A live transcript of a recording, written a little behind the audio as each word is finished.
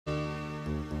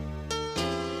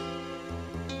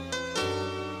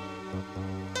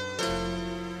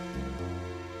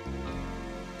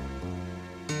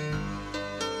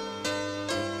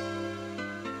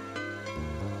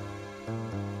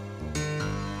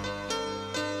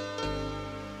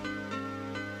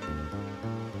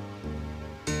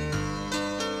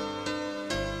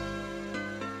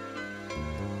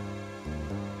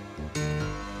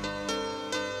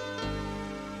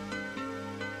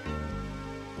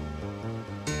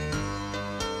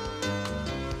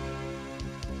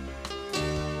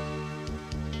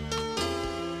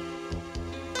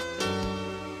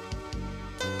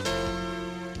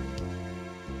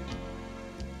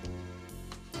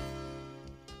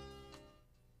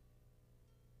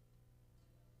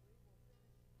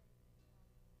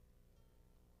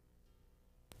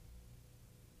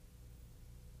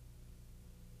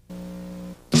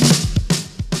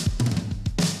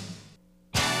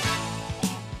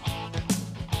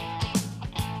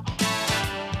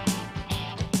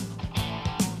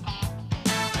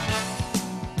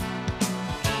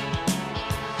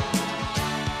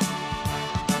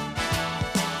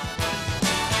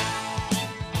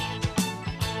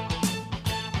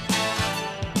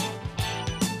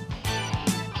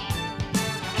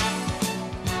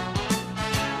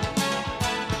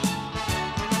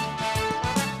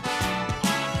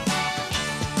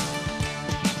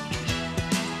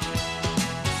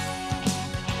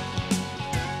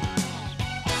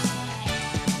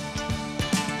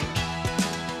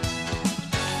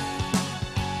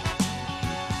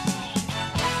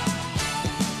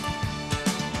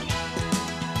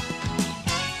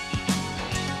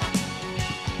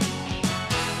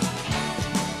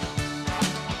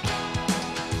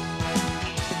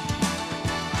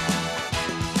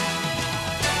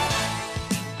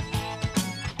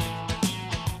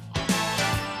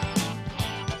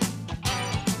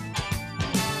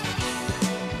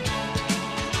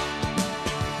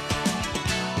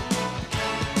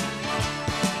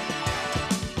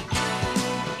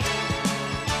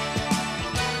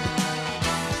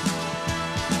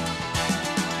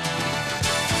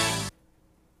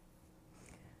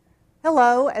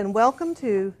Hello and welcome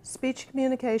to Speech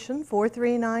Communication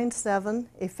 4397,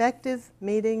 Effective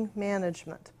Meeting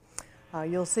Management.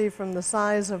 You'll see from the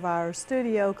size of our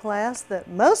studio class that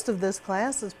most of this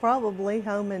class is probably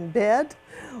home in bed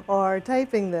or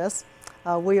taping this.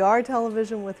 We are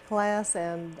television with class,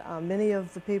 and many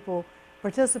of the people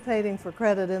participating for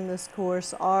credit in this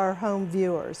course are home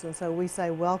viewers, and so we say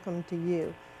welcome to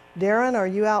you. Darren, are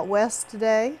you out west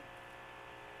today?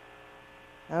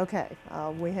 Okay,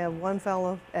 we have one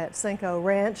fellow at Cinco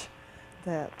Ranch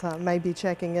that may be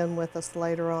checking in with us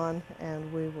later on,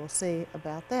 and we will see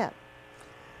about that.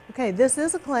 Okay, this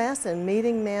is a class in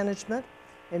meeting management.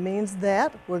 It means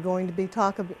that we're going to be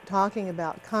talking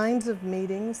about kinds of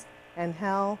meetings and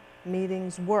how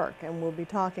meetings work, and we'll be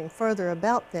talking further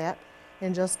about that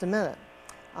in just a minute.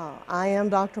 I am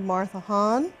Dr. Martha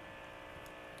Hahn.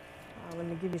 Let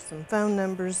me give you some phone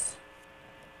numbers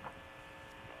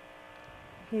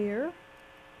here.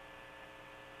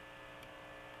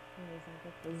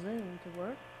 Get the Zoom to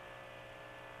work.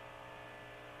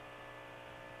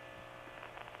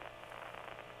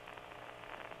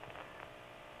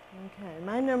 Okay,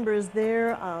 my number is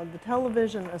there. The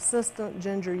television assistant,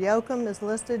 Ginger Yoakum, is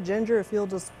listed. Ginger, if you'll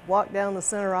just walk down the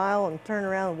center aisle and turn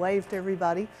around and wave to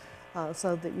everybody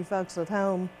so that you folks at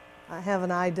home have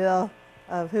an idea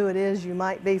of who it is you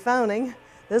might be phoning.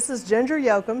 This is Ginger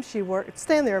Yoakum. She worked,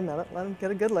 stand there a minute, let them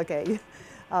get a good look at you.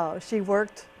 She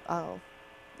worked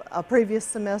a previous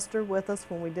semester with us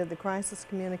when we did the crisis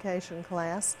communication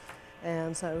class,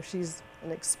 and so she's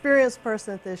an experienced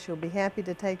person at this. She'll be happy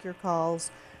to take your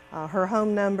calls. Her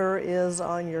home number is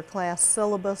on your class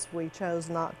syllabus. We chose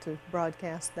not to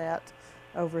broadcast that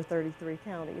over 33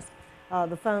 counties.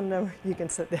 The phone number, you can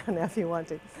sit down now if you want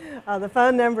to. The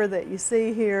phone number that you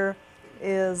see here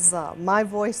is my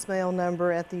voicemail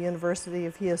number at the University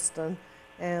of Houston,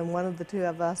 and one of the two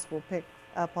of us will pick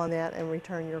up on that and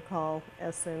return your call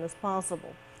as soon as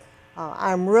possible.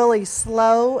 I'm really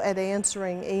slow at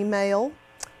answering email,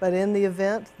 but in the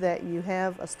event that you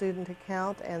have a student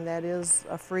account, and that is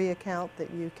a free account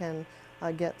that you can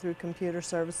get through computer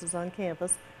services on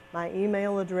campus, my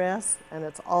email address, and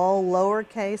it's all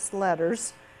lowercase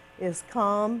letters, is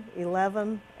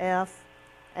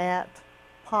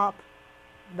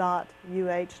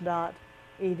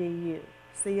com11f@pop.uh.edu.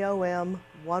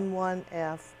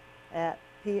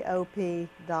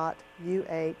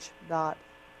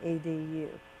 com11f@pop.uh.edu.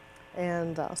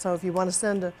 And so if you want to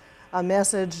send a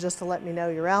message just to let me know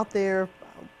you're out there,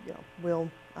 we'll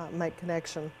make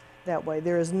connection that way.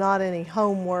 There is not any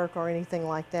homework or anything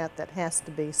like that that has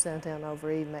to be sent in over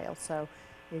email. So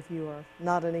if you are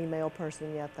not an email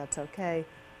person yet, that's okay.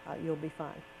 You'll be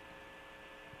fine.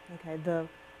 Okay, the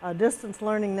distance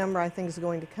learning number I think is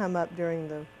going to come up during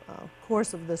the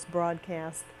course of this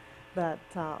broadcast, but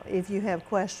if you have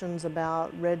questions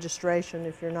about registration,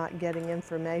 if you're not getting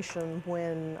information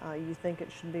when you think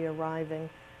it should be arriving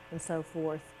and so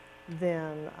forth,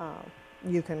 then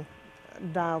you can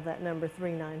dial that number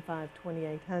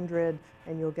 395-2800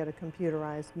 and you'll get a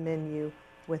computerized menu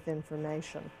with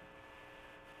information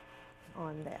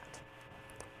on that.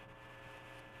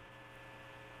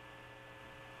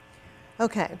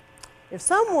 Okay, if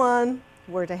someone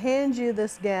were to hand you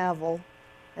this gavel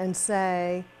and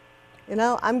say, you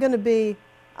know, I'm going to be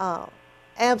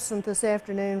absent this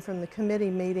afternoon from the committee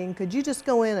meeting, could you just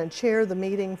go in and chair the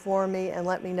meeting for me and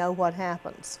let me know what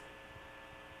happens?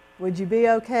 Would you be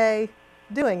okay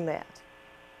doing that?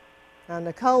 Now,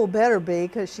 Nicole better be,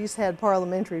 because she's had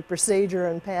parliamentary procedure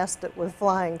and passed it with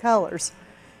flying colors.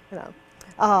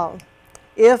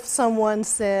 If someone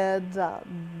said,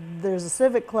 there's a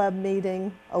civic club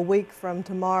meeting a week from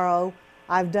tomorrow,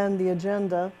 I've done the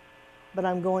agenda, but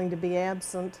I'm going to be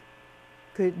absent,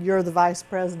 you're the vice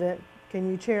president,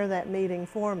 can you chair that meeting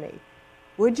for me?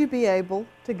 Would you be able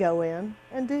to go in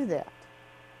and do that?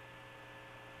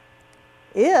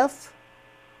 If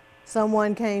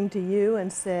someone came to you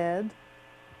and said,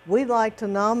 we'd like to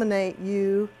nominate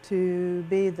you to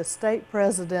be the state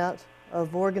president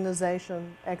of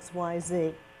organization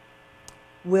XYZ,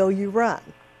 will you run?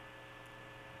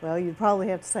 Well, you'd probably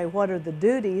have to say, what are the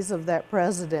duties of that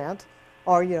president,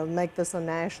 or make this a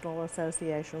national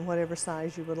association, whatever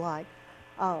size you would like.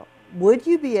 Would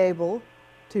you be able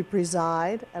to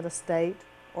preside at a state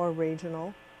or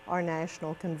regional or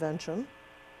national convention?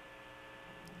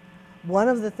 One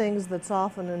of the things that's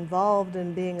often involved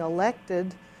in being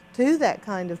elected to that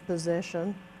kind of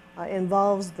position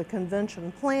involves the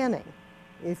convention planning.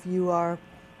 If you are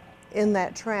in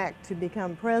that track to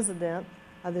become president,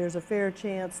 there's a fair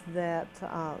chance that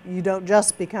you don't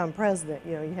just become president.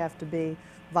 You have to be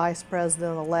vice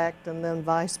president-elect and then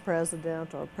vice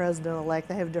president or president-elect.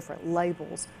 They have different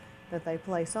labels that they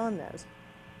place on those.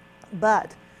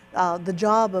 But the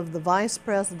job of the vice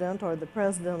president or the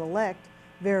president-elect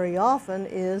very often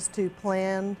is to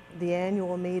plan the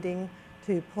annual meeting,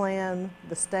 to plan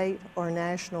the state or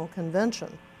national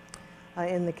convention.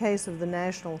 In the case of the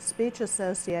National Speech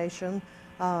Association,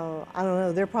 I don't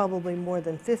know, there are probably more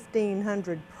than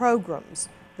 1,500 programs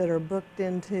that are booked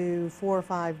into 4 or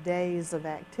 5 days of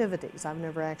activities. I've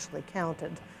never actually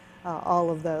counted all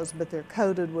of those, but they're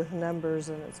coded with numbers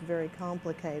and it's very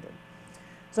complicated.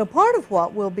 So part of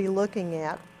what we'll be looking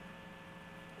at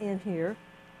in here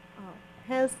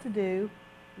has to do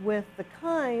with the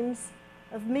kinds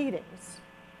of meetings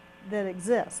that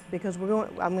exist, because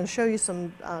I'm going to show you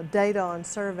some data on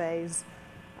surveys,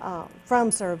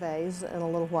 from surveys in a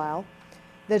little while,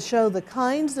 that show the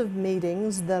kinds of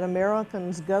meetings that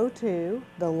Americans go to,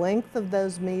 the length of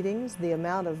those meetings, the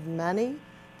amount of money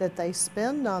that they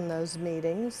spend on those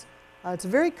meetings. It's a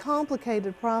very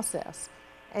complicated process,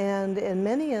 and in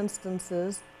many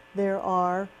instances there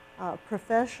are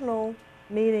professional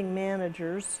meeting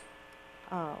managers,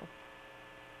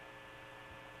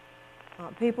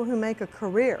 people who make a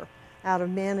career out of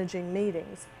managing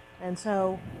meetings, and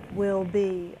so we'll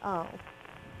be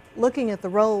looking at the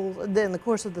roles in the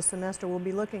course of the semester. We'll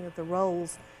be looking at the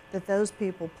roles that those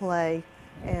people play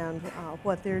and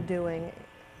what they're doing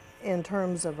in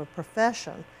terms of a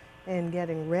profession and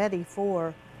getting ready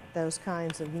for those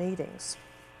kinds of meetings.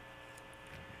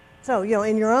 So, you know,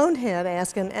 in your own head,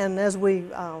 ask, and as we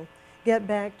get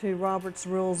back to Robert's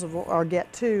Rules of, or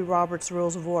get to Robert's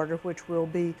Rules of Order, which will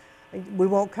be, we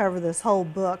won't cover this whole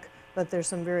book, but there's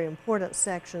some very important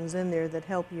sections in there that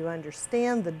help you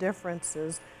understand the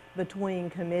differences between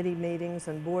committee meetings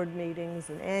and board meetings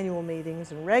and annual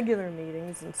meetings and regular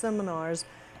meetings and seminars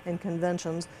and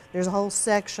conventions. There's a whole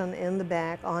section in the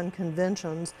back on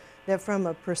conventions that, from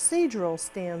a procedural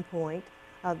standpoint,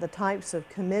 the types of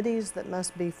committees that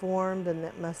must be formed and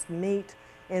that must meet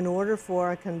in order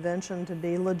for a convention to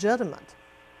be legitimate,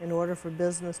 in order for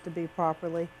business to be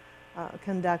properly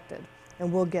conducted.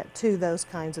 And we'll get to those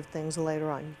kinds of things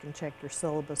later on. You can check your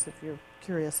syllabus if you're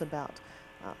curious about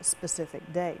specific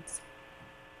dates.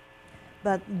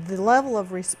 But the level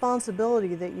of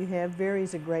responsibility that you have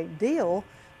varies a great deal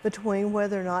between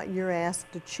whether or not you're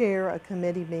asked to chair a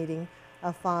committee meeting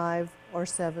of 5 or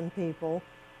 7 people,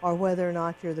 or whether or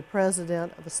not you're the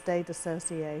president of a state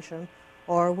association,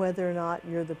 or whether or not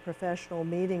you're the professional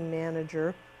meeting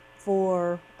manager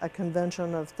for a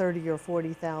convention of 30 or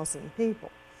 40,000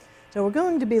 people. So we're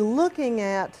going to be looking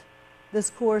at this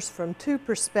course from 2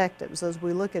 perspectives as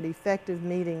we look at effective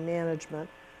meeting management.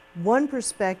 One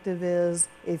perspective is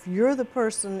if you're the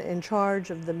person in charge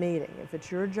of the meeting, if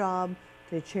it's your job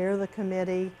to chair the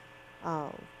committee,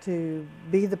 to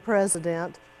be the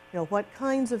president, you know, what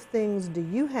kinds of things do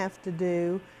you have to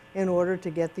do in order to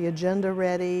get the agenda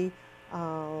ready,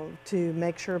 to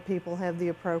make sure people have the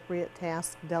appropriate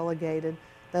tasks delegated,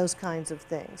 those kinds of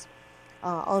things.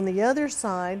 On the other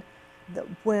side,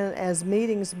 as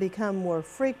meetings become more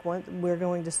frequent, we're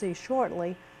going to see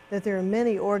shortly that there are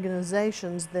many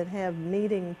organizations that have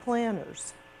meeting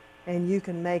planners, and you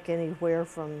can make anywhere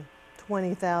from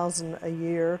 $20,000 a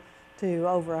year to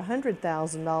over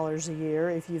 $100,000 a year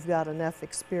if you've got enough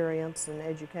experience and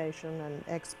education and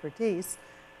expertise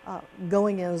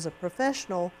going in as a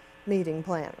professional meeting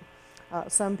planner.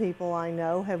 Some people I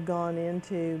know have gone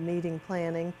into meeting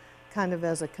planning kind of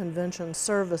as a convention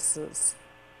services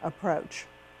approach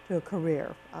to a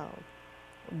career.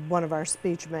 One of our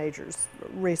speech majors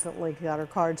recently got her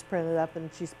cards printed up and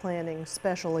she's planning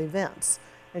special events,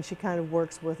 and she kind of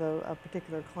works with a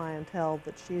particular clientele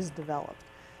that she's developed.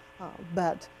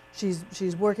 But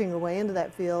she's working her way into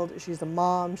that field. She's a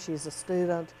mom, she's a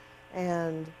student,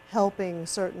 and helping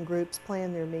certain groups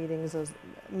plan their meetings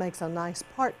makes a nice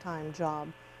part-time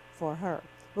job for her.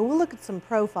 But we'll look at some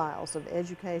profiles of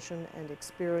education and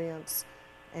experience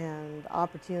and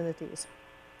opportunities,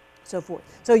 so forth.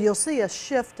 So you'll see us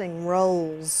shifting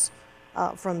roles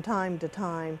from time to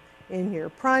time in here.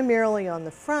 Primarily on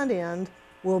the front end,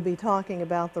 we'll be talking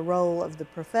about the role of the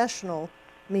professional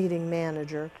meeting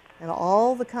manager and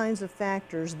all the kinds of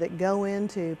factors that go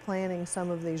into planning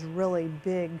some of these really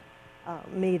big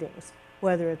meetings,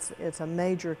 whether it's a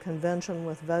major convention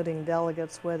with voting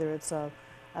delegates, whether it's a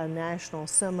national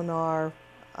seminar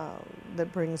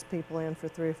that brings people in for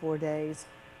 3 or 4 days,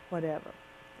 whatever.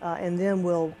 And then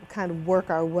we'll kind of work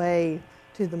our way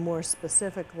to the more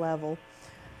specific level.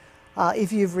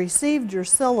 If you've received your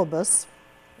syllabus,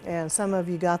 and some of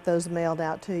you got those mailed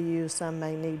out to you, some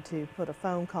may need to put a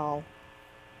phone call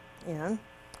in.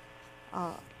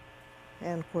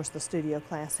 and of course the studio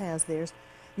class has theirs.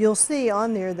 You'll see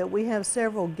on there that we have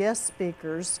several guest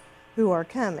speakers who are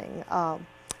coming.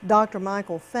 Dr.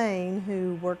 Michael Fain,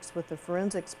 who works with the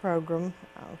forensics program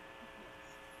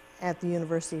at the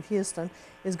University of Houston,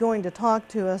 is going to talk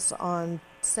to us on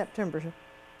September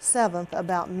 7th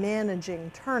about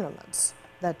managing tournaments.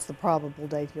 That's the probable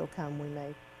date he'll come.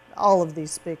 All of these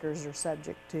speakers are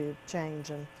subject to change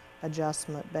and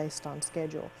adjustment based on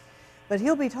schedule. But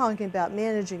he'll be talking about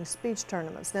managing speech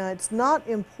tournaments. Now, it's not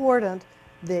important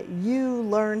that you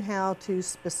learn how to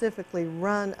specifically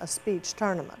run a speech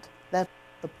tournament. That's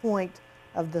the point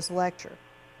of this lecture.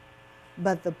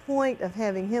 But the point of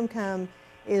having him come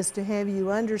is to have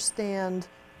you understand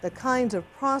the kinds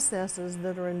of processes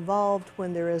that are involved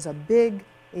when there is a big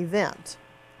event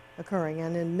occurring.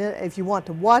 And if you want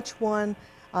to watch one,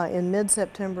 in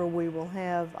mid-September we will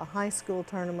have a high school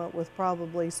tournament with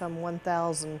probably some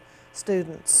 1,000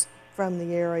 students from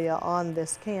the area on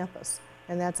this campus.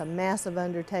 And that's a massive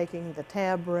undertaking. The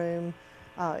tab room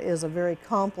is a very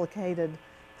complicated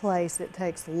place. It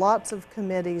takes lots of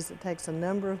committees. It takes a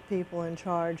number of people in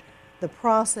charge. The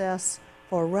process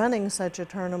for running such a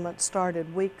tournament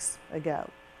started weeks ago.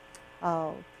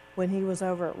 When he was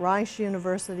over at Rice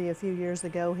University a few years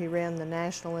ago, he ran the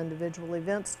National Individual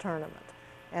Events Tournament.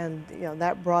 And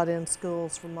that brought in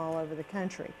schools from all over the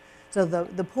country. So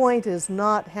the point is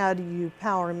not how do you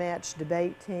power match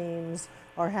debate teams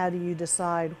or how do you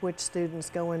decide which students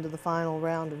go into the final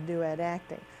round of duet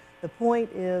acting. The point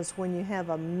is when you have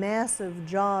a massive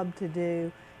job to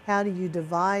do, how do you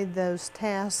divide those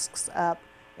tasks up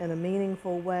in a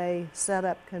meaningful way, set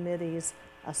up committees,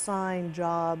 assign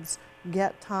jobs,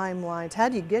 get timelines? How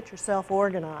do you get yourself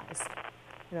organized,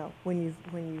 when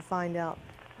you find out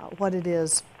what it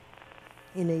is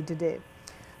you need to do?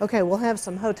 Okay, we'll have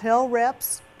some hotel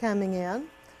reps coming in.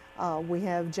 We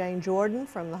have Jane Jordan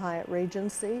from the Hyatt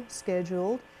Regency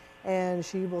scheduled, and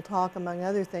she will talk, among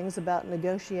other things, about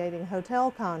negotiating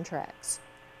hotel contracts.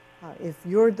 If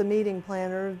you're the meeting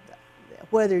planner,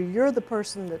 whether you're the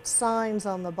person that signs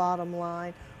on the bottom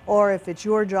line or if it's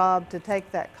your job to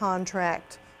take that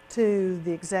contract to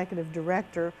the executive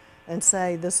director and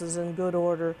say this is in good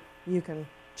order, you can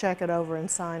check it over and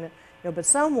sign it. But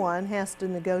someone has to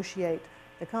negotiate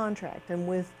the contract. And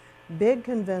with big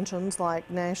conventions like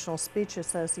National Speech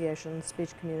Association,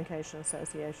 Speech Communication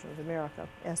Association of America,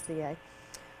 SCA,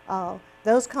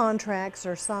 those contracts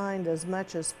are signed as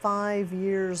much as 5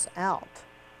 years out.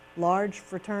 Large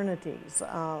fraternities,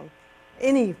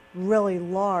 any really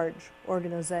large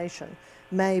organization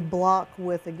may block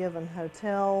with a given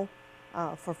hotel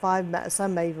for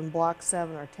some may even block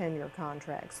 7 or 10-year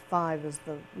contracts. 5 is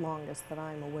the longest that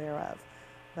I'm aware of.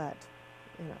 But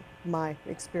my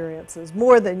experience is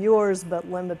more than yours, but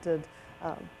limited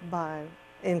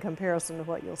in comparison to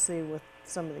what you'll see with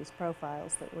some of these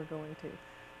profiles that we're going to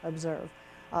observe.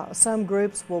 Some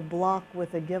groups will block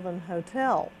with a given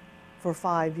hotel for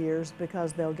 5 years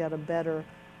because they'll get a better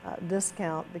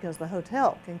discount because the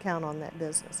hotel can count on that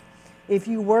business. If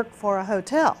you work for a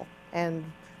hotel, and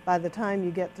by the time you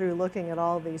get through looking at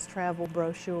all these travel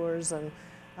brochures and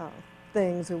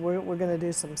things, we're going to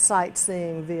do some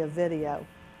sightseeing via video,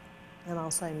 and I'll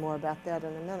say more about that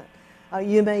in a minute.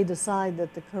 You may decide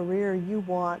that the career you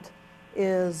want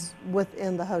is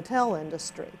within the hotel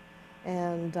industry.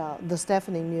 And the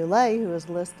Stephanie Muley, who is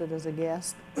listed as a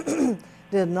guest,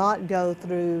 did not go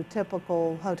through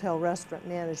typical hotel restaurant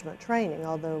management training,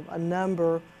 although a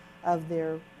number of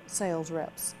their sales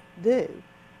reps do.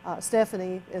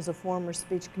 Stephanie is a former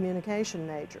speech communication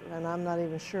major, and I'm not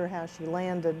even sure how she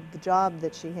landed the job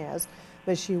that she has,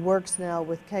 but she works now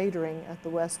with catering at the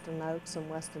Westin Oaks and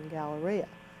Westin Galleria.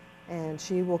 And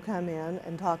she will come in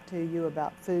and talk to you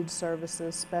about food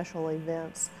services, special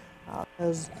events,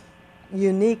 those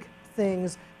unique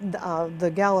things.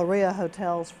 The Galleria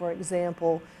hotels, for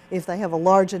example, if they have a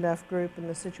large enough group and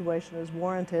the situation is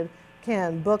warranted,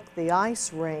 can book the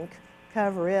ice rink,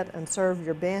 cover it, and serve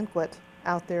your banquet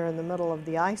out there in the middle of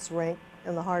the ice rink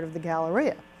in the heart of the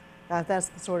Galleria. Now, if that's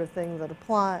the sort of thing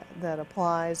that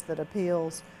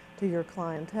appeals to your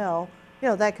clientele,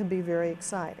 that could be very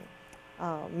exciting.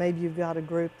 Maybe you've got a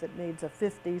group that needs a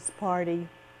 50s party,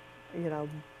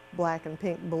 black and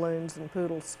pink balloons and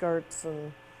poodle skirts,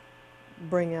 and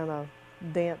bring in a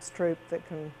dance troupe that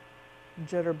can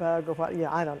jitterbug or what,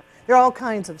 I don't know. There are all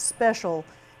kinds of special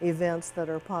events that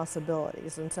are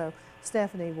possibilities, and so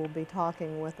Stephanie will be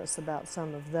talking with us about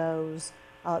some of those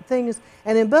things.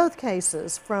 And in both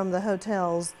cases, from the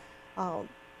hotels,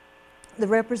 the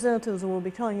representatives will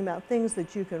be talking about things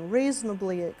that you can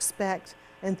reasonably expect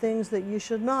and things that you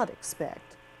should not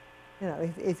expect. You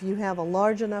know, if you have a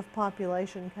large enough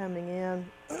population coming in,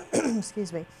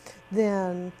 excuse me,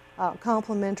 then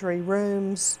complimentary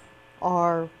rooms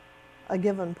are a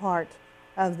given part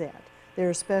of that. There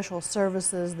are special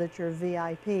services that your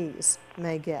VIPs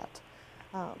may get.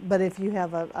 But if you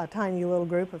have a tiny little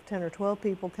group of 10 or 12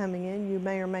 people coming in, you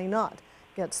may or may not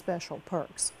get special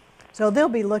perks. So they'll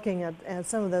be looking at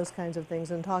some of those kinds of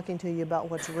things and talking to you about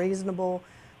what's reasonable,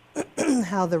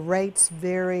 how the rates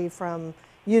vary from,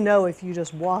 you know, if you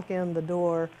just walk in the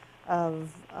door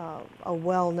of a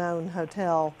well-known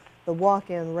hotel, the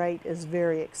walk-in rate is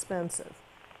very expensive.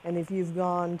 And if you've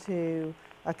gone to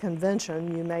a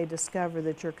convention, you may discover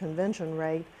that your convention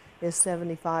rate is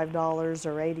 $75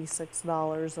 or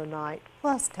 $86 a night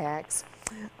plus tax.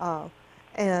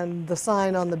 And the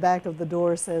sign on the back of the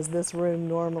door says this room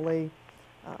normally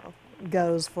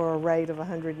goes for a rate of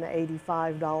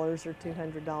 $185 or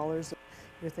 $200.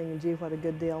 You're thinking, gee, what a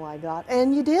good deal I got.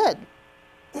 And you did,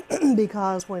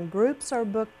 because when groups are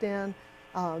booked in,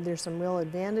 there's some real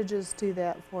advantages to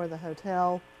that for the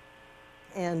hotel,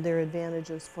 and there are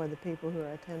advantages for the people who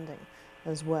are attending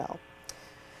as well.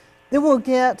 Then we'll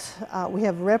get, we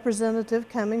have a representative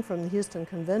coming from the Houston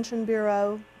Convention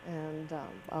Bureau, and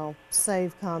I'll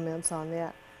save comments on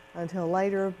that until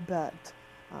later, but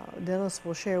Dennis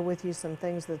will share with you some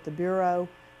things that the Bureau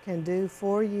can do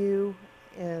for you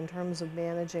in terms of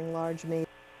managing large meetings.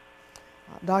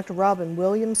 Dr. Robin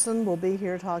Williamson will be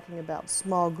here talking about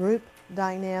small group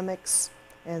dynamics,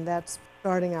 and that's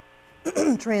starting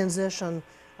our transition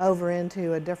over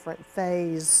into a different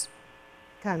phase.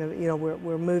 Kind of, you know,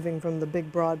 we're moving from the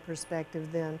big broad perspective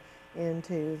then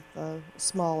into the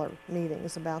smaller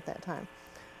meetings about that time.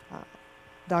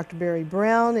 Dr. Barry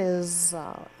Brown is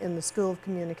in the School of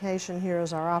Communication here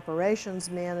as our operations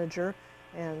manager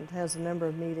and has a number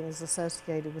of meetings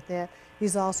associated with that.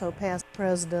 He's also past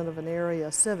president of an area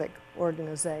civic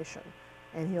organization,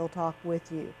 and he'll talk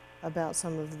with you about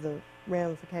some of the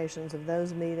ramifications of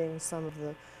those meetings, some of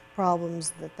the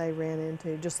problems that they ran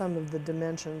into, just some of the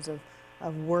dimensions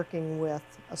of working with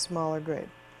a smaller group.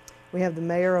 We have the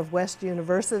mayor of West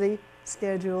University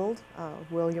scheduled,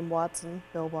 William Watson,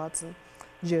 Bill Watson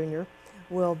Jr.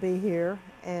 will be here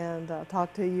and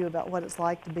talk to you about what it's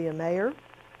like to be a mayor,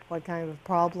 what kind of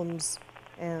problems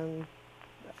and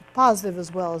positive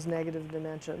as well as negative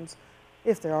dimensions,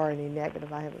 if there are any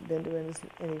negative. I haven't been to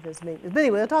any of his meetings. But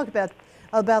anyway, we'll talk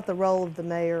about the role of the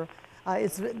mayor.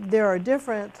 There are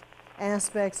different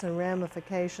aspects and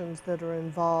ramifications that are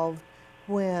involved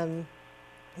when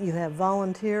you have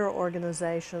volunteer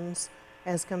organizations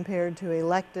as compared to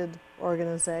elected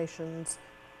organizations,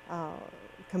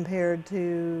 compared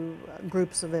to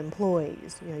groups of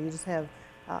employees. You know, you just have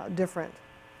different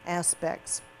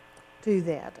aspects to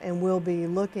that. And we'll be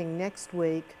looking next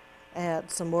week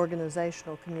at some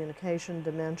organizational communication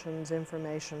dimensions,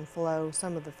 information flow,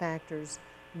 some of the factors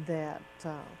that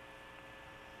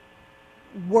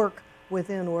work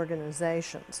within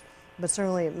organizations. But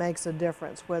certainly it makes a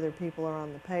difference whether people are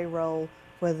on the payroll,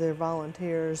 whether they're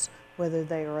volunteers, whether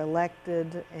they are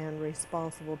elected and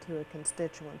responsible to a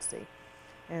constituency.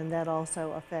 And that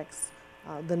also affects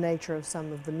the nature of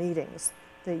some of the meetings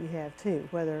that you have too,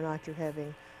 whether or not you're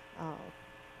having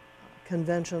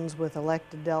conventions with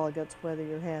elected delegates, whether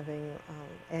you're having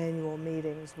annual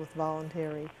meetings with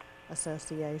voluntary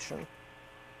association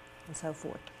and so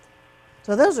forth.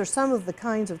 So those are some of the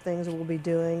kinds of things that we'll be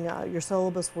doing. Your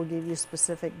syllabus will give you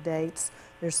specific dates.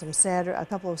 There's some a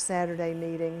couple of Saturday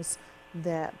meetings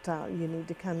that you need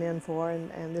to come in for,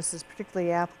 and this is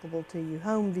particularly applicable to you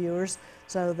home viewers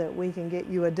so that we can get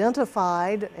you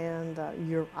identified, and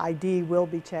your ID will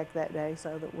be checked that day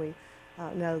so that we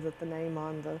know that the name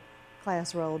on the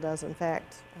class roll does in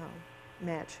fact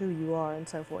match who you are and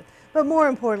so forth. But more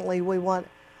importantly, we want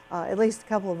at least a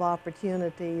couple of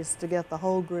opportunities to get the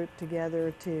whole group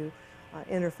together to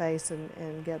interface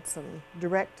and get some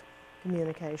direct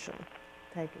communication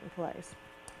taking place.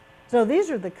 So these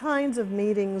are the kinds of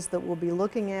meetings that we'll be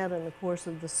looking at in the course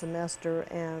of the semester,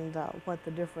 and what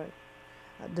the different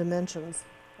dimensions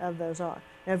of those are.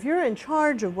 Now, if you're in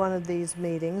charge of one of these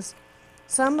meetings,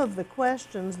 some of the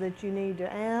questions that you need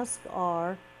to ask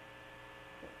are,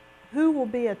 who will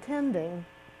be attending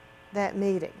that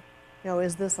meeting? You know,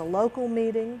 is this a local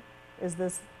meeting? Is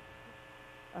this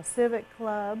a civic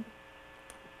club?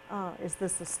 Is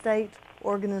this a state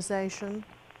organization?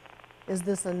 Is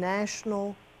this a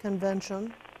national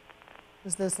convention?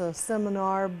 Is this a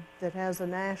seminar that has a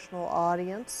national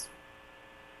audience?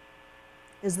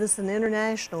 Is this an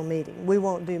international meeting? We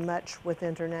won't do much with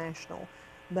international,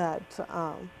 but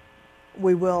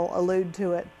we will allude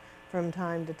to it from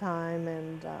time to time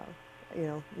and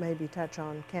maybe touch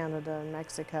on Canada and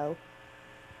Mexico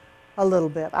a little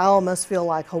bit. I almost feel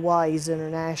like Hawaii's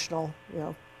international.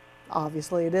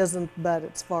 Obviously it isn't, but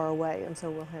it's far away, and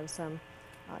so we'll have some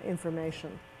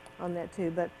information on that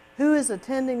too. But who is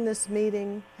attending this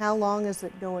meeting? How long is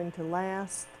it going to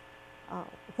last?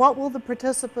 What will the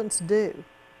participants do?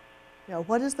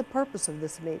 What is the purpose of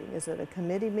this meeting? Is it a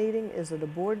committee meeting? Is it a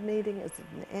board meeting? Is it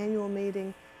an annual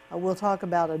meeting? We'll talk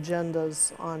about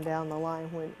agendas on down the line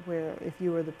where if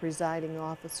you are the presiding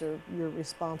officer, you're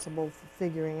responsible for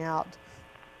figuring out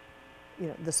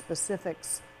the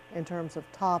specifics in terms of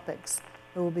topics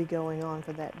that will be going on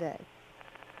for that day.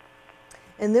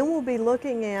 And then we'll be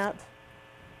looking at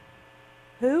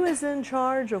who is in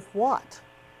charge of what.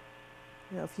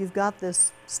 If you've got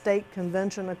this state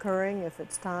convention occurring, if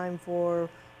it's time for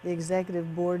the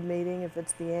executive board meeting, if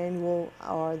it's the annual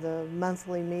or the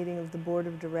monthly meeting of the board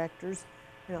of directors,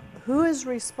 who is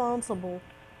responsible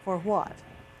for what?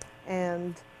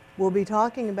 And we'll be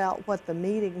talking about what the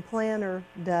meeting planner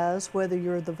does, whether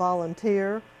you're the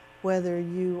volunteer, whether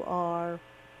you are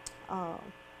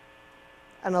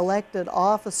an elected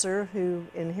officer who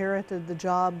inherited the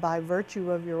job by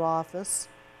virtue of your office,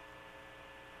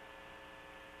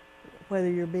 whether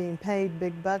you're being paid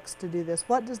big bucks to do this.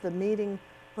 What does the meeting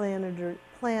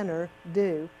planner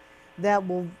do? That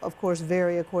will, of course,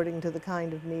 vary according to the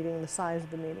kind of meeting, the size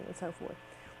of the meeting, and so forth.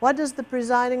 What does the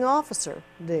presiding officer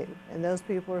do? And those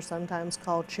people are sometimes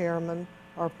called chairman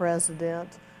or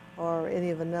president or any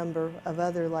of a number of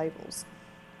other labels.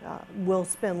 We'll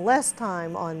spend less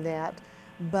time on that,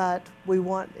 but we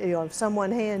want, if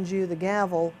someone hands you the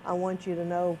gavel, I want you to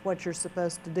know what you're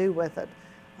supposed to do with it.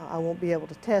 I won't be able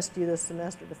to test you this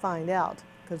semester to find out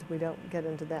because we don't get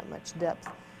into that much depth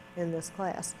in this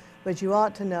class. But you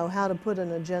ought to know how to put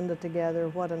an agenda together,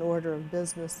 what an order of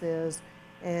business is,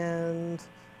 and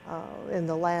in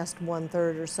the last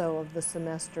 1/3 or so of the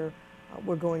semester,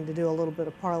 we're going to do a little bit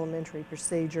of parliamentary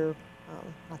procedure.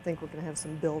 I think we're going to have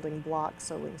some building blocks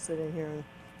so we can sit in here and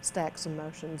stack some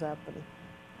motions up and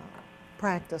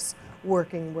practice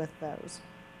working with those.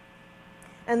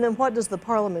 And then what does the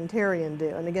parliamentarian do?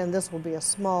 And again, this will be a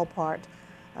small part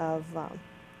of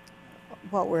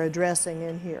what we're addressing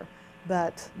in here.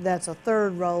 But that's a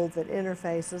third role that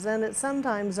interfaces, and it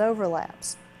sometimes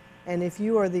overlaps. And if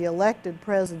you are the elected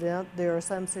president, there are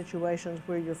some situations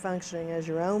where you're functioning as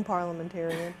your own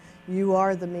parliamentarian. You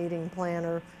are the meeting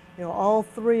planner. All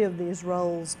three of these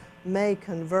roles may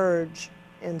converge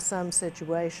in some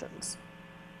situations.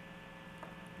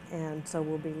 And so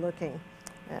we'll be looking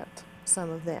at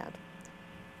some of that.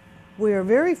 We are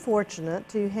very fortunate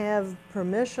to have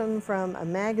permission from a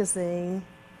magazine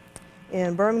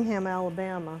in Birmingham,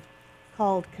 Alabama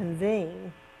called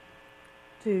Convene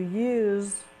to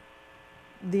use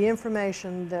the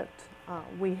information that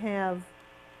we have,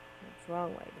 what's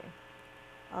wrong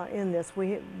lady, in this.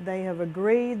 They have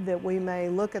agreed that we may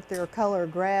look at their color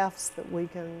graphs, that we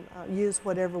can use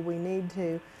whatever we need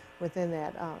to within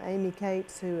that. Amy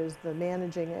Cates, who is the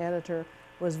managing editor,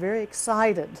 was very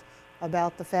excited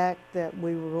about the fact that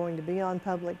we were going to be on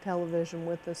public television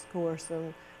with this course,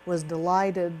 and was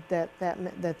delighted that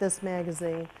this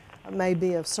magazine may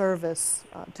be of service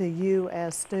to you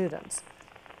as students.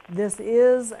 This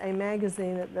is a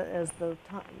magazine, as the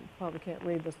probably can't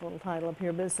read this little title up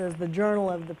here, but it says the Journal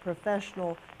of the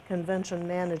Professional Convention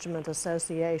Management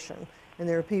Association. And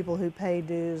there are people who pay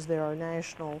dues. There are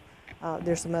national,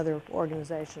 there's some other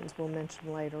organizations we'll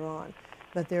mention later on.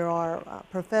 But there are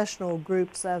professional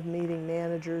groups of meeting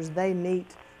managers. They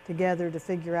meet together to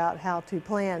figure out how to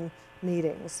plan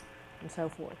meetings and so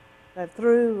forth. But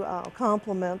through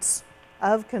complements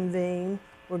of Convene,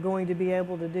 we're going to be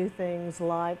able to do things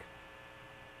like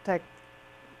take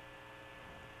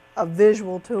a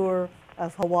visual tour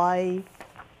of Hawaii. A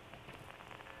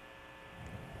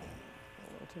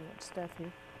little too much stuff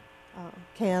here.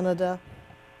 Canada.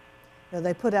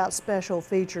 They put out special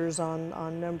features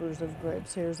on numbers of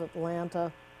groups. Here's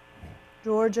Atlanta,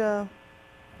 Georgia,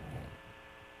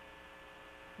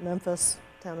 Memphis,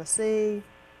 Tennessee,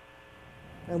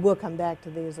 and we'll come back to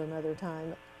these another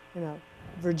time,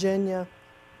 Virginia,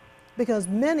 because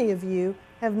many of you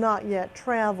have not yet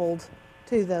traveled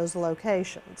to those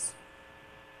locations.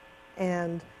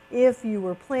 And if you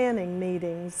were planning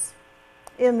meetings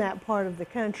in that part of the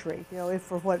country, if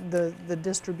for what the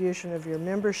distribution of your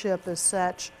membership is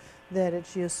such that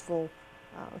it's useful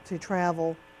to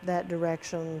travel that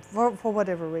direction for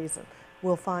whatever reason,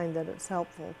 we'll find that it's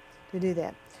helpful to do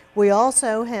that. We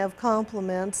also have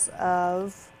complements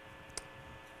of,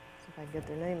 see if I can get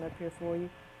their name up here for you.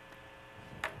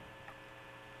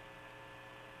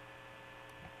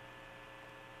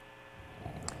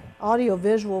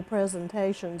 audiovisual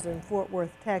presentations in Fort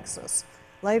Worth, Texas.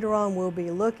 Later on, we'll be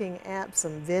looking at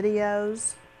some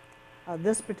videos.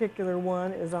 This particular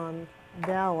one is on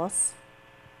Dallas.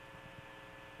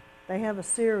 They have a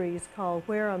series called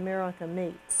Where America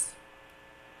Meets.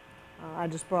 I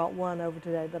just brought one over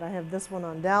today, but I have this one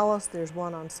on Dallas, there's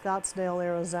one on Scottsdale,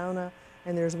 Arizona,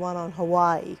 and there's one on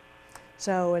Hawaii.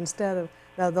 So instead of,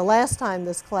 now the last time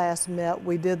this class met,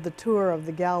 we did the tour of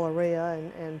the Galleria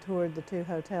and toured the 2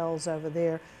 hotels over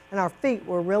there, and our feet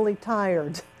were really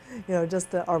tired, you know,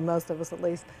 or most of us at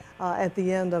least, at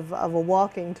the end of a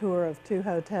walking tour of 2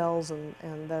 hotels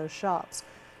and those shops.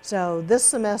 So this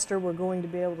semester we're going to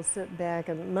be able to sit back,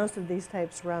 and most of these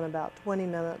tapes run about 20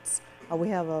 minutes. We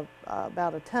have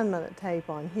about a 10-minute tape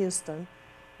on Houston,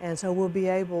 and so we'll be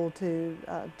able to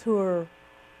tour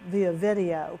via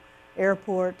video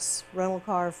airports, rental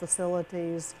car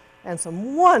facilities, and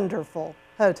some wonderful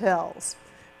hotels.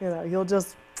 You know, you'll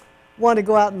just want to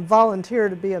go out and volunteer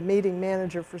to be a meeting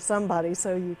manager for somebody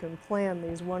so you can plan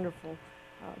these wonderful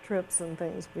trips and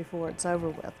things before it's over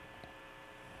with.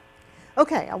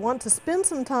 Okay, I want to spend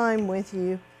some time with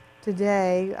you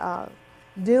today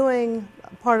doing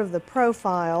part of the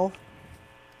profile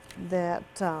that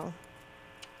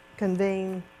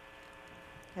Convene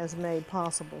has made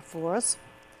possible for us.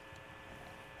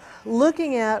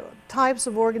 Looking at types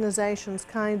of organizations,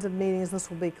 kinds of meetings, this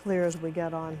will be clear as we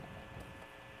get on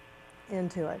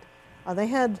into it. They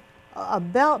had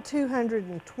about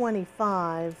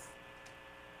 225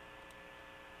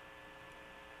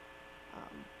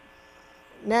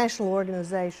 national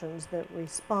organizations that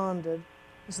responded.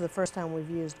 This is the first time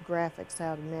we've used graphics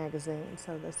out of magazines,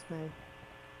 so this may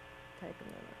take a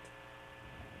minute.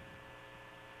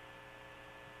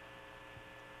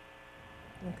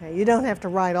 Okay, you don't have to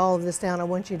write all of this down. I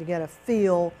want you to get a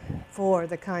feel for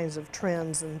the kinds of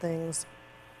trends and things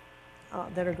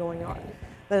that are going on.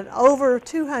 But over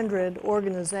 200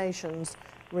 organizations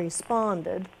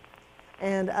responded,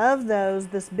 and of those,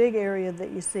 this big area that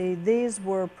you see, these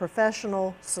were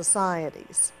professional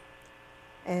societies.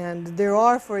 And there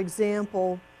are, for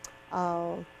example,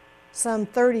 some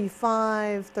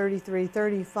 35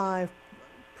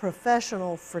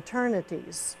 professional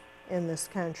fraternities in this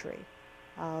country.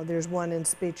 There's one in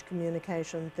speech,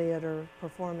 communication, theater,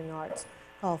 performing arts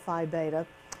called Phi Beta.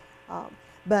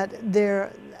 But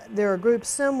there are groups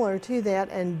similar to that,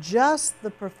 and just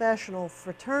the professional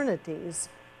fraternities,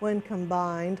 when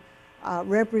combined,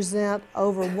 represent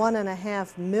over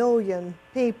 1.5 million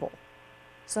people.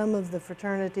 Some of the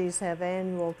fraternities have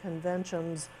annual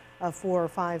conventions of 4,000 or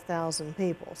 5,000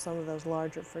 people, some of those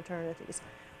larger fraternities.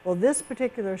 Well, this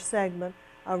particular segment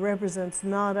represents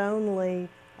not only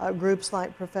groups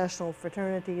like professional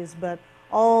fraternities, but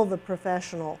all the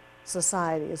professional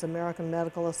societies, American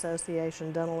Medical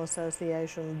Association, Dental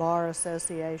Association, Bar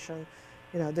Association.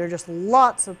 You know, there are just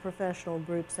lots of professional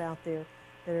groups out there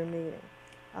that are meeting.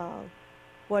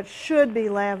 What should be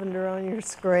lavender on your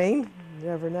screen, you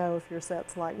never know if your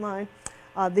set's like mine,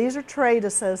 these are trade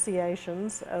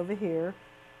associations over here.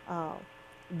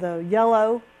 The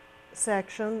yellow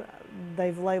section,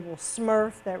 they've labeled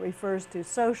SMRF, that refers to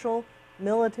social,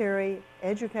 military,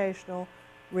 educational,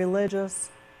 religious,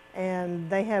 and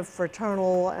they have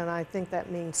fraternal, and I think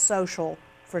that means social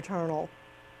fraternal,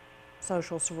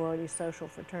 social sororities, social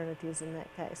fraternities in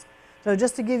that case. So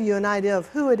just to give you an idea of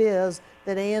who it is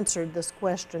that answered this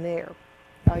questionnaire,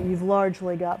 you've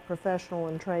largely got professional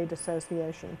and trade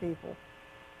association people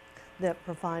that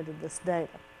provided this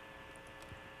data.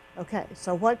 Okay,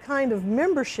 so what kind of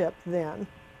membership then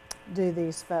do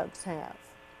these folks have?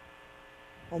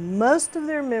 Well, most of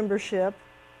their membership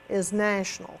is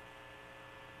national,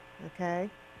 okay?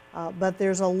 But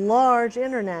there's a large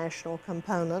international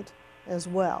component as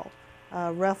well,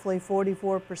 roughly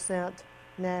 44%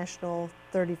 national,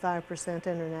 35%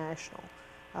 international.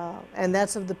 And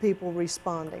that's of the people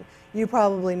responding. You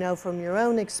probably know from your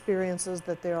own experiences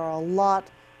that there are a lot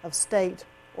of state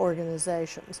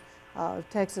organizations.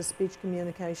 Texas Speech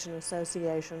Communication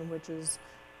Association, which is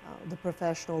the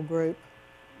professional group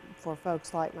for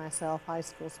folks like myself, high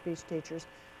school speech teachers,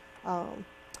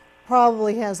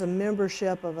 probably has a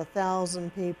membership of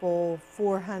 1,000 people,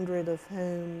 400 of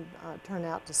whom turn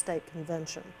out to state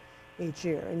convention each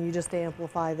year. And you just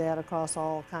amplify that across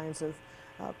all kinds of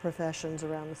professions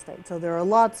around the state. So there are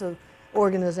lots of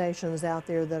organizations out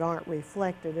there that aren't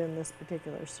reflected in this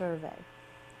particular survey.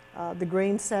 The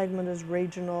green segment is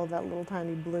regional, that little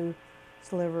tiny blue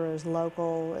sliver is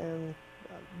local, and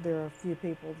there are a few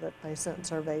people that they sent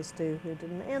surveys to who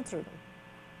didn't answer them,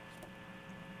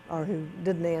 or who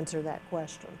didn't answer that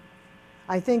question.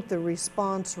 I think the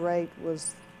response rate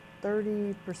was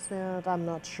 30%, I'm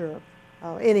not sure.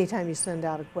 Anytime you send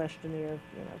out a questionnaire,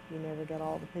 you never get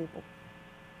all the people.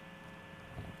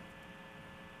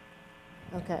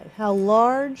 Okay, how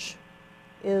large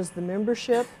is the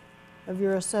membership of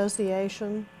your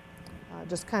association?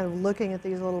 Just kind of looking at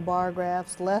these little bar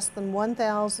graphs, less than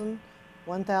 1,000,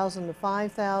 1,000 to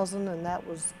 5,000, and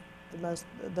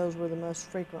those were the most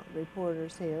frequent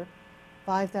reporters here.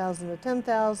 5,000 to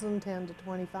 10,000, 10 to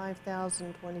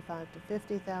 25,000, 25 to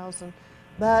 50,000,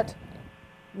 but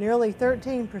nearly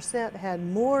 13% had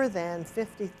more than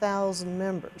 50,000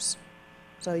 members.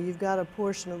 So you've got a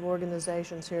portion of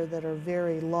organizations here that are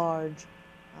very large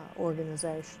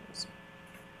organizations.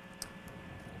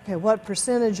 Okay, what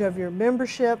percentage of your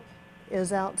membership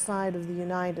is outside of the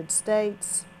United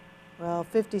States? Well,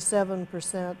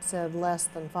 57% said less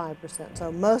than 5%.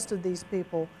 So most of these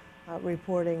people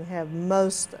reporting have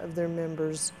most of their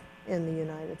members in the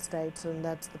United States, and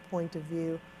that's the point of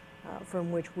view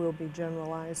from which we'll be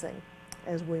generalizing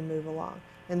as we move along.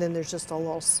 And then there's just a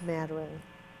little smattering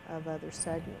of other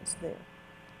segments there.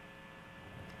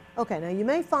 Okay, now you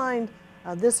may find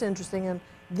this interesting, and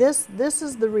this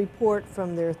is the report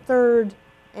from their third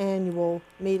annual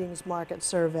Meetings Market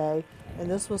Survey, and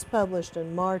this was published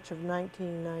in March of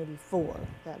 1994.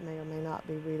 That may or may not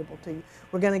be readable to you.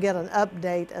 We're going to get an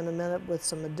update in a minute with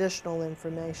some additional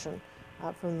information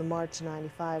from the March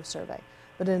 95 survey.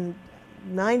 But in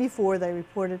 94, they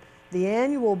reported the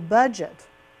annual budget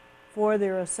for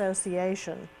their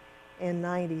association in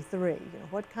 93.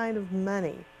 What kind of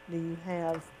money do you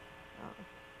have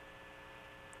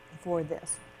for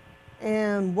this?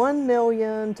 And 1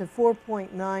 million to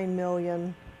 4.9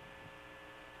 million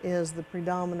is the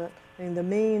predominant. I mean, the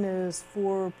mean is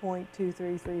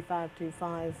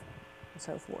 4.233525 and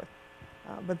so forth.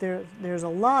 But there's a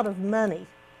lot of money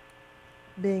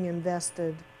being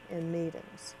invested in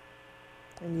meetings,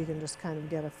 and you can just kind of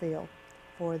get a feel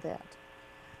for that.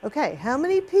 Okay, how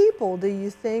many people do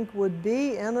you think would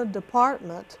be in a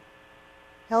department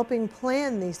helping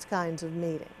plan these kinds of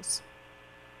meetings?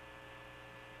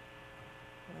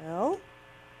 Well,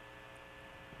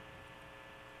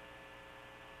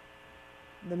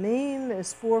 the mean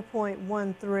is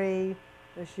 4.13.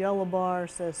 This yellow bar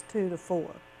says 2 to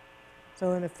 4.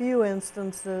 So in a few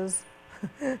instances,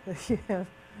 you have,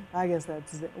 I guess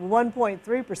that's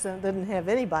 1.3% didn't have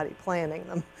anybody planning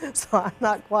them. So I'm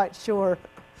not quite sure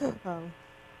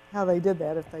how they did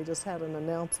that, if they just had an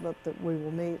announcement that we will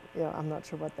meet. Yeah, I'm not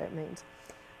sure what that means.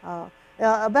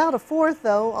 About a fourth,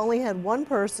 though, only had one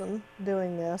person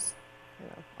doing this.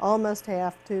 Almost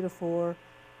half, 2 to 4.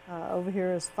 Over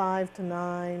here is 5 to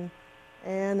 9.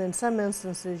 And in some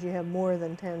instances, you have more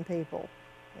than 10 people.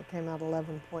 It came out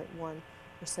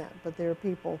 11.1%. But there are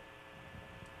people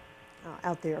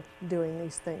out there doing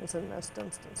these things in most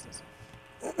instances.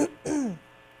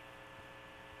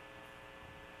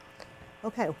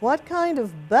 Okay, what kind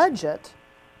of budget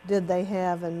did they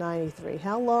have in 93?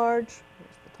 How large?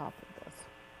 Here's the top of this.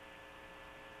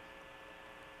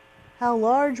 How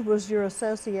large was your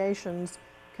association's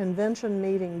convention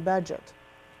meeting budget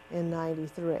in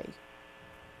 93?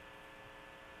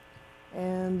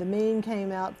 And the mean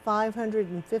came out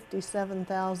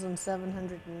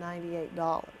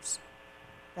 $557,798.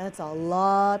 That's a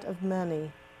lot of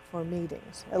money for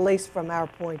meetings, at least from our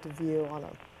point of view on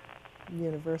a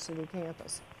university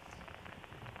campus.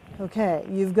 Okay,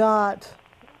 you've got,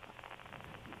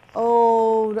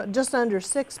 just under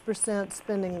 6%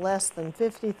 spending less than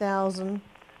 $50,000,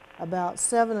 about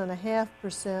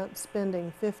 7.5%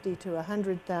 spending $50,000 to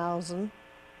 $100,000,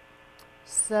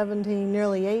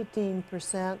 nearly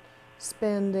 18%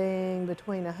 spending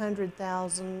between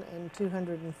 $100,000 and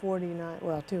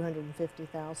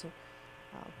 $250,000.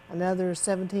 Another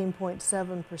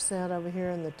 17.7% over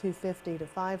here in the $250,000 to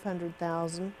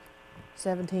 $500,000,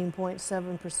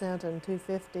 17.7% in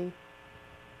 $250,000.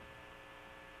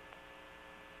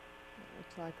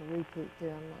 Looks like a repeat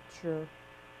there. I'm not sure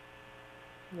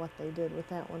what they did with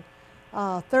that one.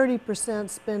 30%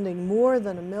 spending more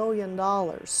than $1 million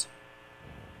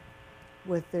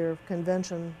with their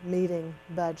convention meeting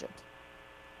budget.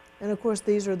 And of course,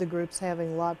 these are the groups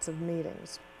having lots of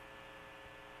meetings,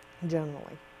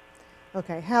 generally.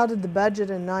 Okay, how did the budget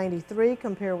in 93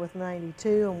 compare with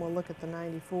 92? And we'll look at the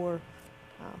 94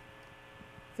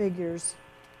 figures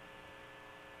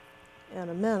in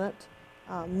a minute.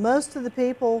 Most of the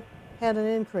people had an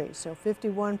increase, so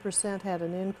 51% had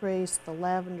an increase. The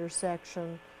lavender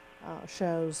section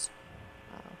shows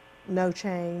no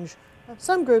change.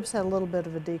 Some groups had a little bit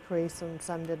of a decrease, and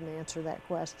some didn't answer that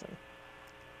question.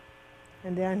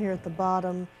 And down here at the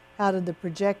bottom, how did the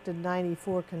projected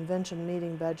 94 convention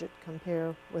meeting budget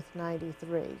compare with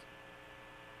 93?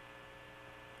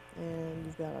 And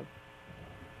you've got a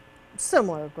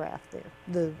similar graph there.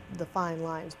 The fine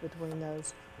lines between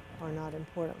those are not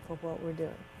important for what we're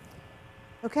doing.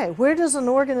 Okay, where does an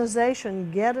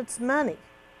organization get its money?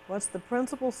 What's the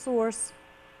principal source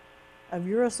of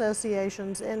your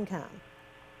association's income?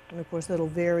 And of course, it'll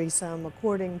vary some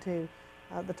according to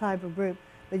the type of group.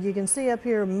 But you can see up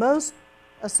here, most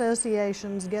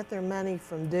associations get their money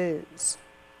from dues.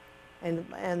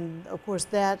 And of course,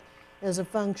 that is a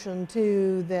function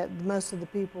too that most of the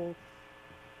people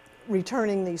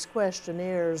returning these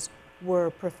questionnaires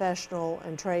were professional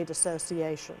and trade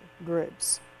association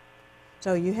groups.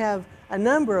 So you have a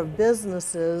number of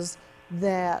businesses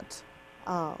that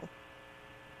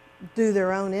do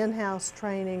their own in-house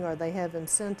training, or they have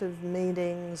incentive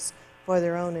meetings for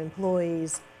their own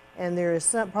employees, and there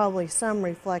is probably some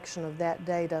reflection of that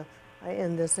data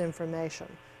in this information.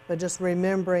 But just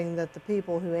remembering that the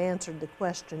people who answered the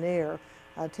questionnaire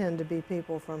tend to be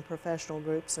people from professional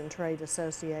groups and trade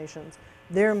associations.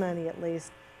 Their money, at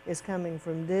least, is coming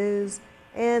from dues,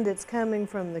 and it's coming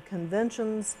from the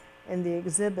conventions and the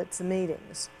exhibits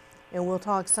meetings. And we'll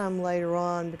talk some later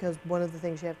on, because one of the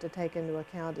things you have to take into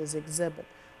account is exhibit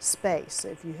space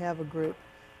if you have a group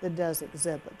that does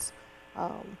exhibits.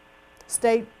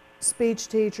 State speech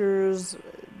teachers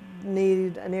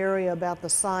need an area about the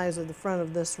size of the front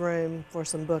of this room for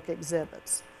some book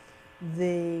exhibits.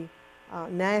 The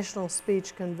National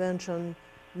Speech Convention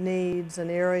needs an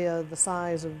area the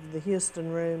size of the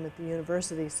Houston room at the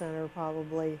University Center,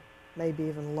 probably, maybe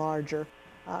even larger,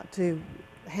 to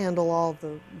handle all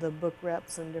the book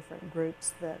reps and different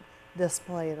groups that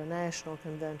display at a national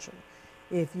convention.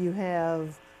 If you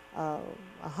have a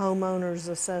homeowners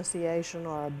association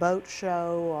or a boat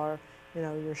show, or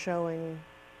you're showing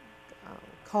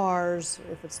cars,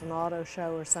 if it's an auto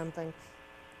show or something,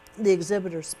 the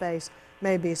exhibitor space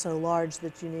may be so large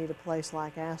that you need a place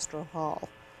like Astro Hall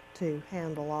to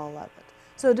handle all of it.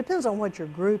 So it depends on what your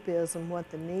group is and what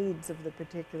the needs of the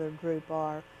particular group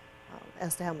are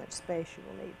as to how much space you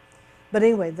will need. But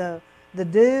anyway, the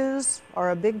dues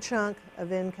are a big chunk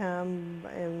of income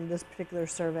in this particular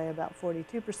survey, about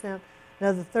 42%.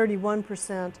 Another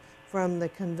 31% from the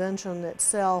convention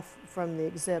itself, from the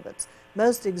exhibits.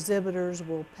 Most exhibitors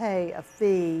will pay a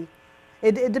fee.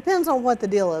 It depends on what the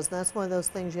deal is, and that's one of those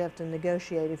things you have to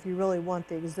negotiate. If you really want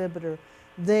the exhibitor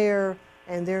there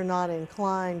and they're not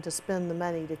inclined to spend the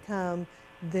money to come,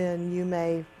 then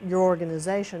your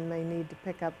organization may need to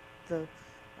pick up the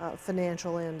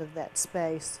financial end of that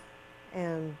space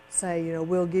and say,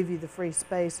 we'll give you the free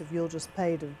space if you'll just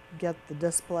pay to get the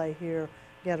display here,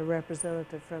 get a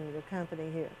representative from your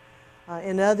company here.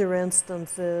 In other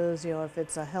instances, if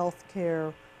it's a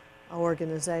healthcare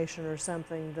organization or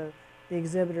something, the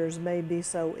exhibitors may be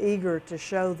so eager to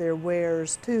show their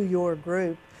wares to your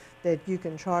group that you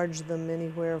can charge them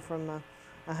anywhere from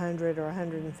 $100 or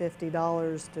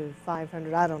 $150 to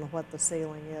 $500. I don't know what the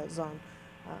ceiling is on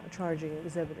charging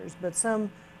exhibitors, but some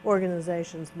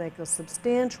organizations make a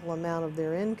substantial amount of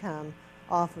their income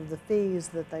off of the fees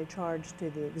that they charge to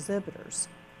the exhibitors,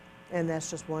 and that's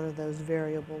just one of those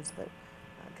variables that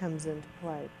comes into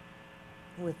play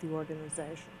with the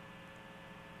organization.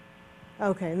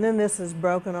 Okay, and then this is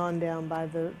broken on down by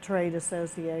the trade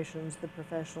associations, the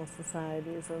professional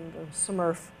societies, and the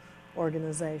SMERF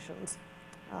organizations,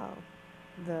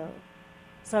 the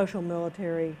social,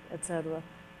 military, etc.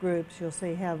 groups. You'll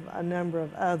see have a number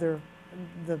of other,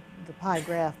 the pie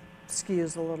graph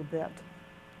skews a little bit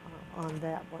on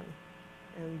that one,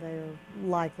 and they're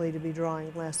likely to be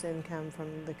drawing less income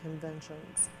from the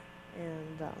conventions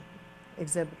and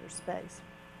exhibitor space.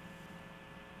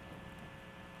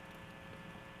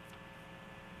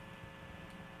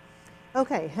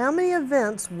 Okay, how many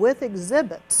events with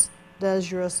exhibits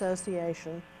does your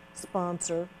association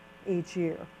sponsor each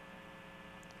year?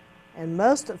 And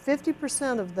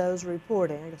 50% of those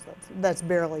reporting, I guess that's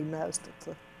barely most, it's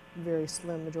a very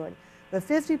slim majority, but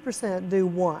 50% do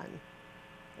one,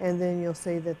 and then you'll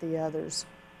see that the others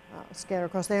scatter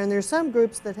across there. And there's some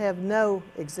groups that have no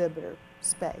exhibitor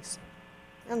space,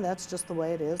 and that's just the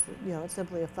way it is. It's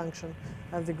simply a function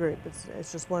of the group.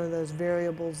 It's just one of those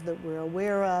variables that we're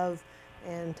aware of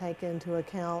and take into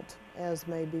account as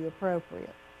may be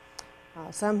appropriate.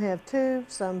 Some have 2,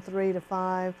 some 3 to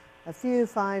 5, a few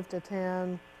 5 to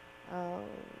 10,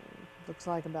 looks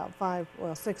like about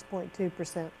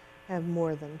 6.2% have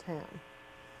more than 10.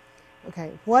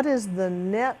 Okay, what is the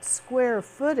net square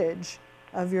footage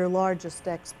of your largest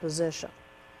exposition?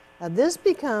 Now this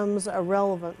becomes a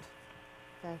relevant,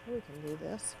 in fact, we can do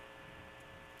this.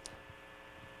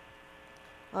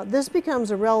 This becomes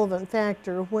a relevant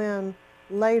factor when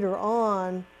later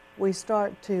on we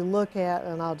start to look at,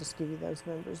 and I'll just give you those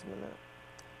numbers in a minute.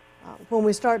 When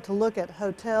we start to look at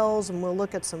hotels, and we'll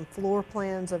look at some floor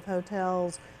plans of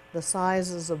hotels, the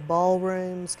sizes of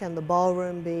ballrooms, can the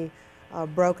ballroom be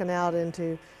broken out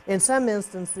into, in some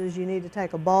instances you need to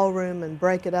take a ballroom and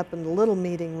break it up into little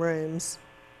meeting rooms.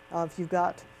 If you've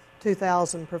got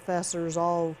 2,000 professors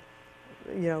all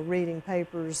reading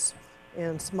papers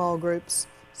in small groups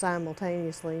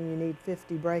simultaneously, and you need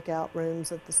 50 breakout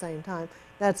rooms at the same time.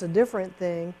 That's a different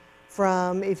thing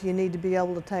from if you need to be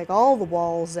able to take all the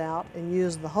walls out and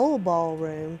use the whole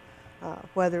ballroom,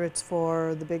 whether it's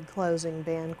for the big closing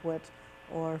banquet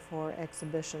or for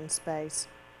exhibition space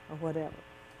or whatever.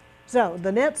 So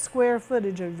the net square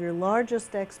footage of your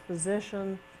largest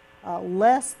exposition,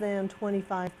 less than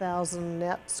 25,000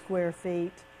 net square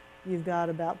feet, you've got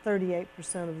about 38%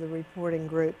 of the reporting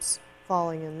groups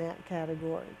falling in that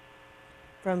category.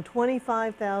 From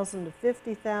 25,000 to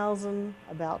 50,000,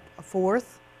 about a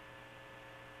fourth.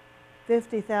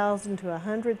 50,000 to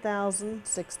 100,000,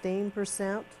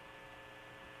 16%.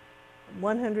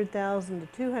 100,000 to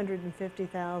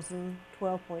 250,000,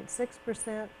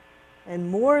 12.6%. And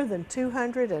more than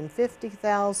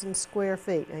 250,000 square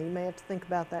feet. Now you may have to think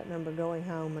about that number going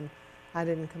home, and I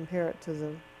didn't compare it to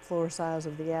the floor size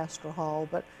of the Astor Hall,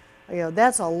 but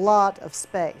that's a lot of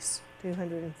space,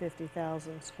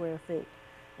 250,000 square feet.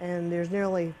 And there's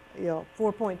nearly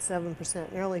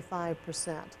 4.7%, nearly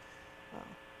 5%.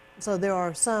 So there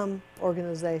are some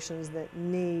organizations that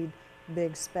need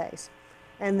big space.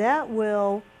 And that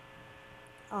will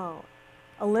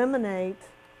eliminate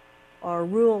or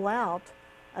rule out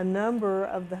a number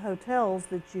of the hotels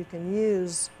that you can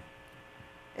use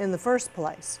in the first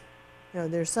place.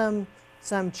 There's some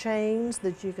chains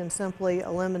that you can simply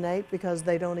eliminate because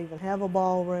they don't even have a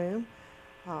ballroom.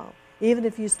 Even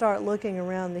if you start looking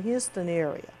around the Houston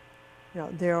area,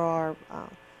 there are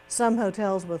some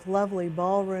hotels with lovely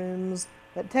ballrooms,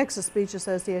 but Texas Beach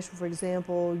Association, for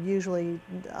example, usually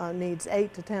needs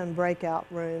 8 to 10 breakout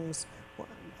rooms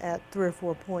at 3 or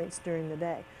 4 points during the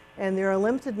day. And there are a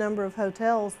limited number of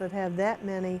hotels that have that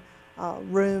many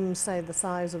rooms, say the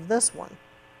size of this one,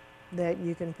 that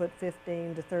you can put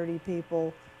 15 to 30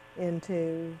 people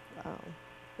into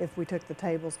if we took the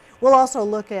tables. We'll also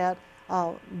look at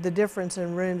the difference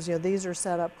in rooms. These are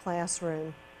set up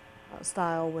classroom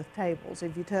style with tables.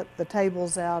 If you took the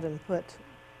tables out and put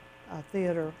a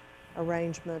theater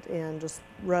arrangement in just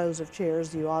rows of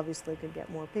chairs, you obviously could get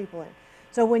more people in.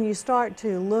 So when you start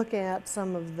to look at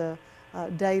some of the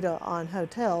data on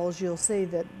hotels, you'll see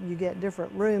that you get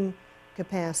different room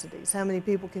capacities. How many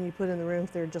people can you put in the room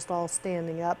if they're just all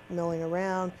standing up, milling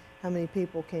around? How many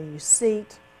people can you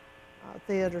seat,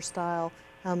 theater style?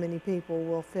 How many people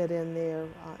will fit in there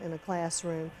in a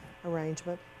classroom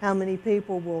arrangement? How many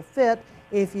people will fit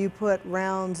if you put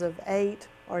rounds of 8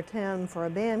 or 10 for a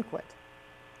banquet?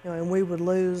 And we would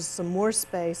lose some more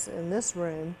space in this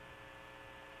room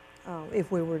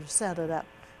if we were to set it up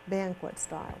banquet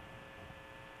style.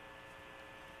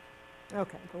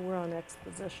 Okay, but we're on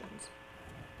expositions.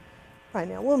 Right,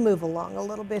 now we'll move along a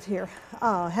little bit here.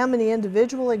 How many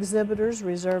individual exhibitors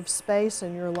reserved space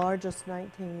in your largest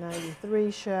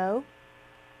 1993 show?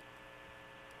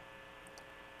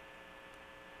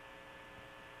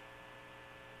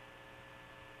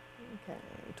 Okay,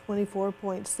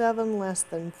 24.7, less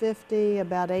than 50,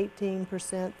 about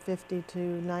 18%, 50 to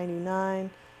 99,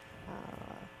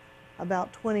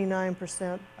 about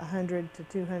 29%, 100 to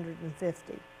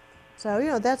 250.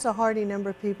 So, that's a hardy number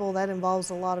of people. That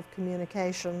involves a lot of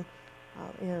communication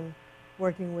in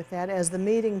working with that. As the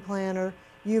meeting planner,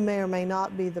 you may or may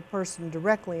not be the person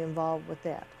directly involved with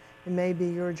that. It may be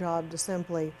your job to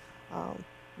simply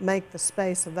make the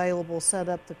space available, set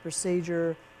up the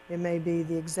procedure. It may be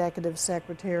the executive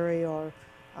secretary or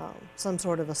some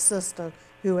sort of assistant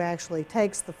who actually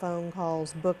takes the phone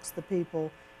calls, books the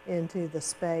people into the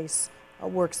space,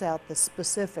 works out the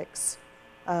specifics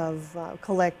of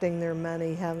collecting their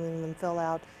money, having them fill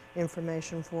out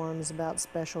information forms about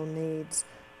special needs,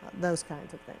 those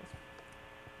kinds of things.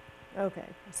 Okay,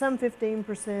 some 15%,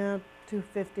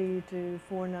 250 to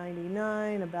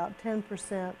 499, about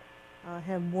 10%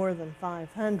 have more than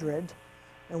 500.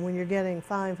 And when you're getting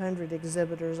 500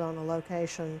 exhibitors on a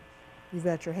location, you've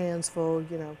got your hands full,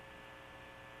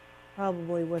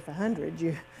 probably with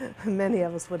 100, many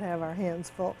of us would have our hands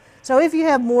full. So if you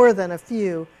have more than a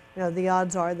few, the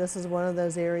odds are this is one of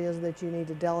those areas that you need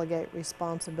to delegate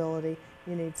responsibility.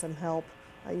 You need some help.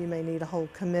 You may need a whole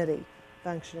committee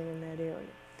functioning in that area.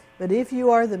 But if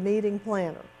you are the meeting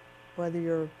planner, whether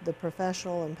you're the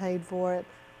professional and paid for it,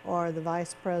 or the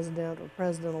vice president or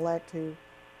president-elect who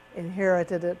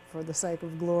inherited it for the sake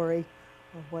of glory,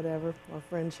 or whatever, or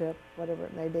friendship, whatever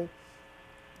it may be.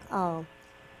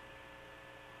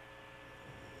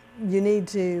 You need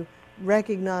to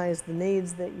recognize the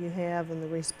needs that you have and the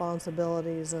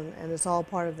responsibilities, and it's all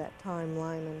part of that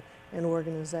timeline and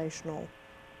organizational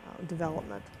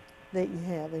development that you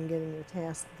have in getting your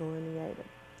tasks delineated.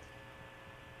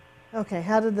 Okay,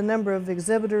 how did the number of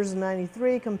exhibitors in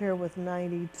 93 compare with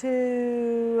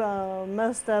 92?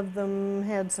 Most of them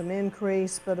had some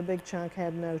increase, but a big chunk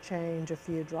had no change. A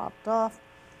few dropped off.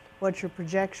 What's your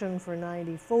projection for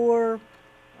 94?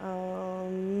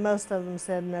 Most of them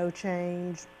said no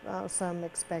change. Some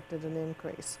expected an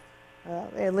increase.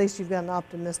 At least you've got an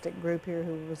optimistic group here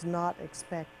who was not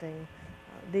expecting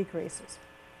decreases.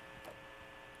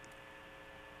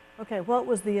 Okay, what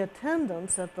was the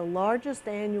attendance at the largest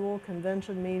annual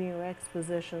convention, meeting, or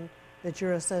exposition that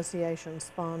your association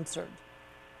sponsored?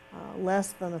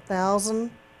 Less than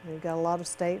 1,000. You've got a lot of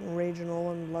state and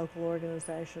regional and local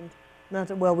organizations. Not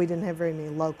that, well, we didn't have very many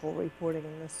local reporting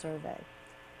in this survey.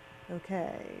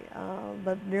 Okay,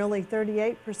 but nearly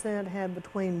 38% had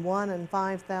between 1,000 and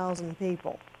 5,000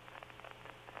 people.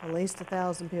 At least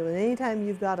 1,000 people. And anytime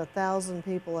you've got 1,000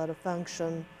 people at a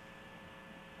function,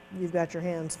 you've got your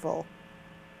hands full.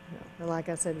 And like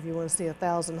I said, if you want to see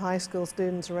 1,000 high school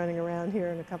students running around here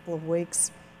in a couple of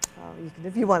weeks,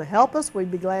 if you want to help us,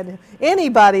 we'd be glad to.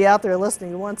 Anybody out there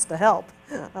listening who wants to help,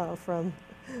 from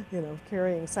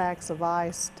carrying sacks of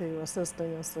ice to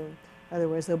assisting us in other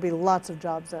ways. There'll be lots of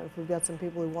jobs done. If we've got some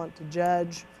people who want to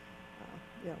judge,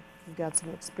 if you've got some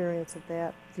experience at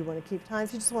that, if you want to keep time,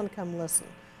 if you just want to come listen,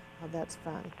 that's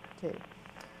fine too.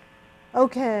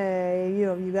 Okay,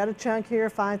 you got a chunk here,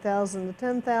 5,000 to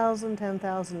 10,000,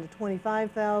 10,000 to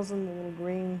 25,000, the little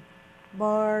green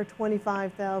bar,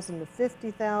 25,000 to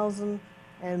 50,000,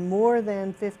 and more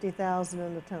than 50,000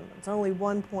 in attendance, only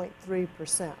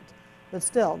 1.3%. But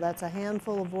still, that's a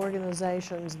handful of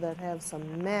organizations that have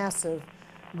some massive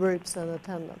groups in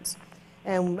attendance.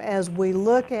 And as we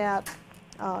look at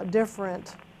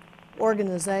different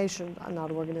organizations,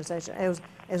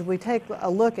 as we take a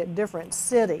look at different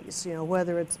cities,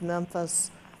 whether it's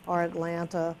Memphis or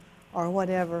Atlanta or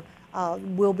whatever,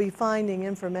 we'll be finding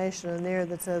information in there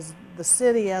that says the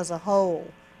city as a whole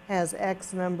has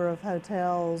X number of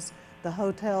hotels. The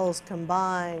hotels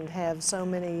combined have so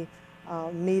many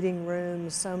meeting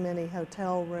rooms, so many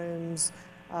hotel rooms.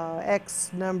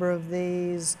 X number of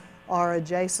these are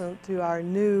adjacent to our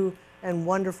new and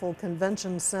wonderful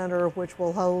convention center, which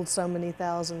will hold so many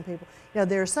thousand people.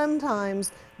 There are some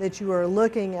times that you are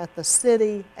looking at the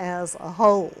city as a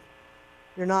whole.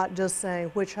 You're not just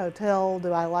saying, which hotel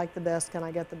do I like the best? Can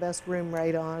I get the best room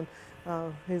rate on?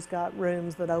 Who's got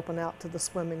rooms that open out to the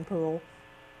swimming pool?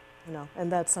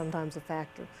 And that's sometimes a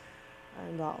factor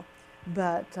and all.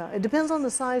 But it depends on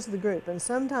the size of the group. And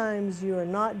sometimes you are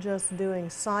not just doing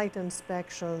site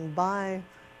inspection by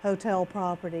hotel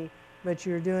property, but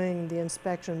you're doing the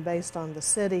inspection based on the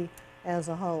city as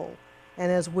a whole.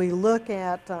 And as we look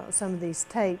at some of these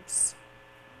tapes,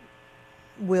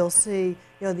 we'll see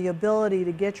the ability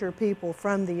to get your people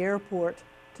from the airport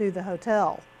to the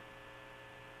hotel,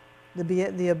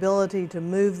 the ability to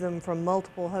move them from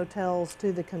multiple hotels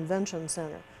to the convention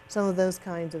center. Some of those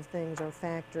kinds of things are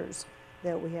factors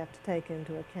that we have to take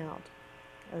into account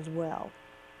as well.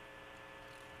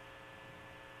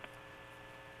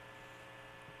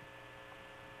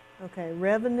 Okay,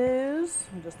 revenues,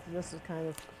 this is kind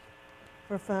of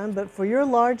for fun, but for your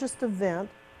largest event,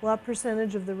 what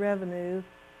percentage of the revenue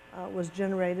was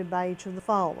generated by each of the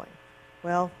following?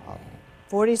 Well,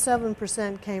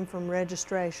 47% came from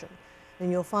registration.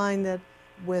 And you'll find that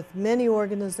with many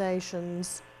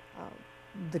organizations,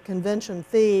 the convention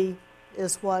fee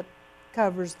is what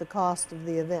covers the cost of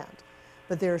the event.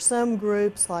 But there are some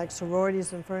groups like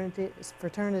sororities and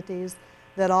fraternities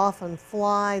that often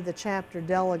fly the chapter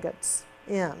delegates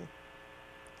in.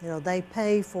 They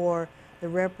pay for the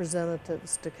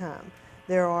representatives to come.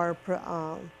 There are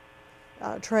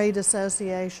trade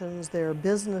associations, there are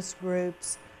business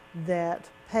groups that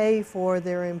pay for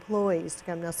their employees to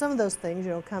come. Now, some of those things,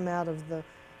 come out of the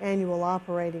annual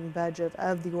operating budget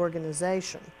of the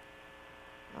organization,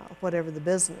 whatever the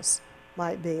business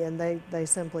might be, and they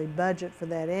simply budget for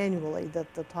that annually,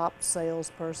 that the top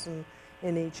salesperson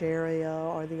in each area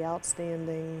or the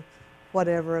outstanding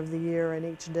whatever of the year in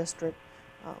each district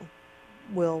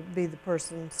will be the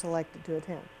person selected to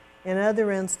attend. In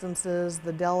other instances,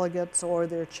 the delegates or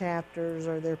their chapters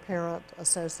or their parent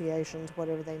associations,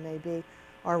 whatever they may be,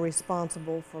 are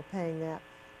responsible for paying that.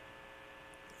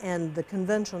 And the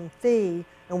convention fee,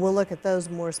 and we'll look at those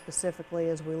more specifically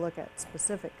as we look at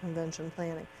specific convention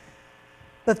planning.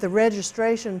 But the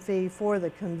registration fee for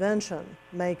the convention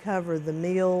may cover the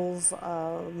meals,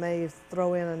 may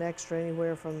throw in an extra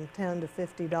anywhere from $10 to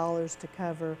 $50 to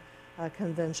cover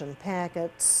convention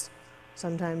packets.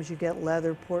 Sometimes you get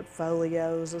leather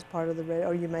portfolios as part of the,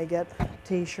 or you may get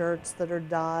T-shirts that are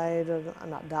dyed, or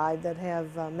not dyed, that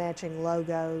have matching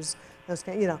logos. Those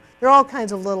kind, there are all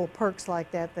kinds of little perks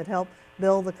like that that help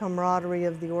build the camaraderie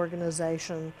of the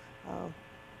organization,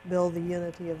 build the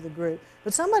unity of the group.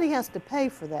 But somebody has to pay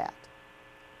for that.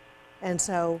 And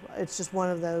so it's just one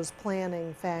of those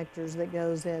planning factors that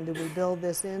goes in. Do we build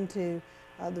this into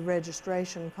the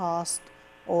registration cost,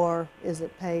 or is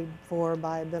it paid for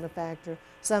by a benefactor?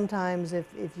 Sometimes if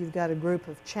you've got a group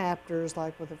of chapters,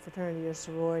 like with a fraternity or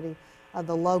sorority,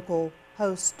 the local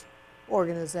host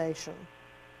organization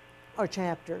or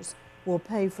chapters will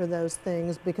pay for those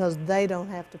things because they don't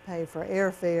have to pay for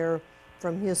airfare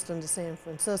from Houston to San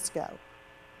Francisco.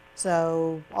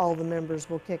 So all the members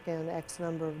will kick in X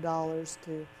number of dollars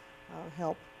to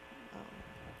help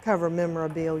cover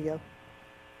memorabilia,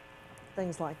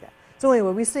 things like that. So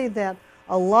anyway, we see that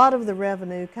a lot of the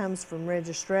revenue comes from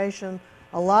registration.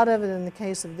 A lot of it, in the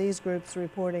case of these groups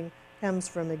reporting, comes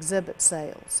from exhibit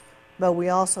sales. But we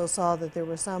also saw that there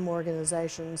were some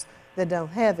organizations that don't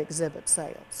have exhibit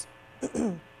sales.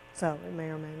 So it may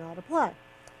or may not apply.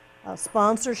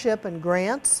 Sponsorship and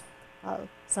grants.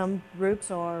 Some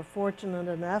groups are fortunate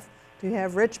enough to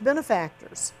have rich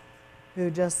benefactors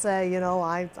who just say,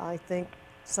 I think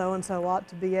so-and-so ought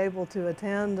to be able to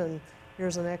attend, and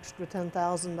here's an extra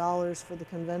 $10,000 for the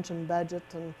convention budget,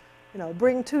 and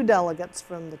bring 2 delegates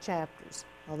from the chapters.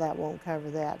 Well, that won't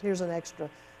cover that. Here's an extra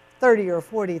 30 or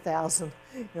 40,000.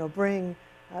 Bring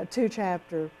 2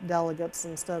 chapter delegates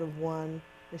instead of 1.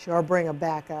 Or bring a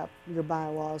backup, your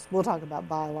bylaws. We'll talk about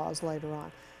bylaws later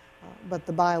on. But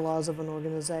the bylaws of an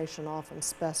organization often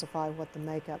specify what the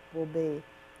makeup will be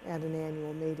at an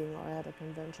annual meeting or at a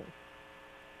convention.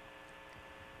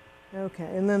 Okay,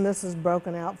 and then this is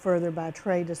broken out further by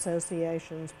trade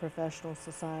associations, professional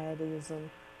societies, and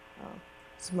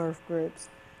SMERF groups.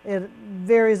 It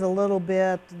varies a little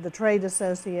bit. The trade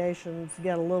associations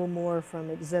get a little more from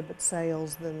exhibit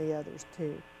sales than the other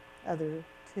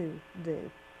two do.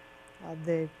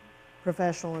 The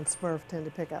professional and SMERF tend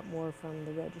to pick up more from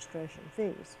the registration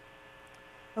fees.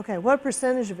 Okay, what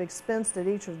percentage of expense did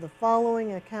each of the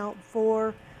following account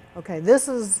for? Okay, this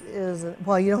is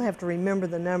well, you don't have to remember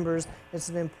the numbers. It's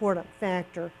an important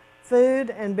factor. Food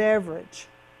and beverage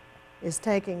is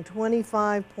taking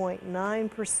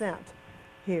 25.9%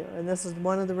 here, and this is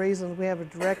one of the reasons we have a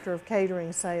director of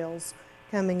catering sales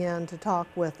coming in to talk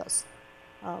with us.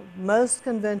 Most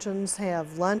conventions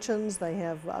have luncheons, they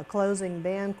have a closing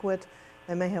banquet,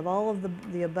 they may have all of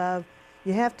the above.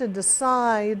 You have to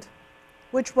decide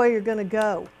which way you're going to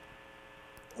go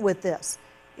with this.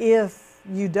 If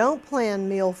you don't plan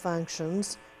meal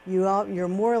functions, you're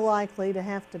more likely to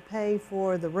have to pay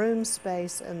for the room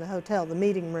space in the hotel, the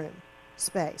meeting room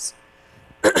space.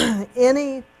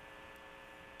 Any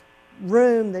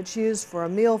room that's used for a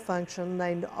meal function,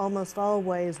 they almost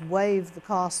always waive the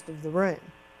cost of the room.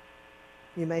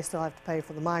 You may still have to pay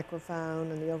for the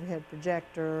microphone and the overhead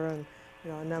projector and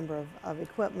a number of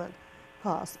equipment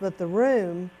costs, but the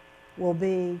room will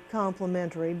be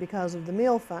complimentary because of the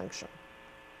meal function.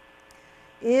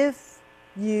 If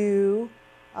you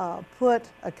put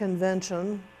a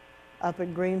convention up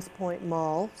at Greens Point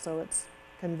Mall, so it's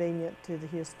convenient to the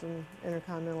Houston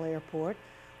Intercontinental Airport,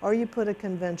 or you put a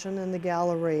convention in the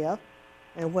Galleria,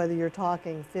 and whether you're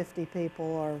talking 50 people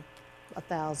or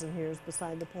 1,000 here is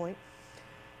beside the point.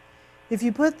 If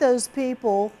you put those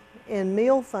people in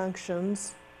meal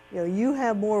functions, you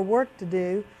have more work to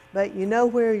do, but you know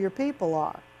where your people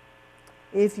are.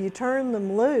 If you turn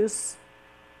them loose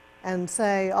and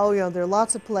say, oh, there are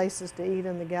lots of places to eat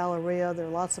in the Galleria, there are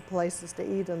lots of places to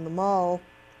eat in the mall,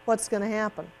 what's going to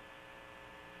happen?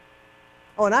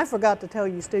 Oh, and I forgot to tell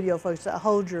you, studio folks, to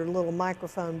hold your little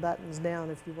microphone buttons down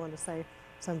if you want to say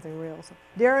something real. So,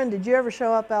 Darren, did you ever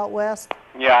show up out west?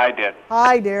 Yeah, I did.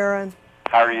 Hi, Darren.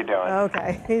 How are you doing?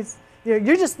 Okay.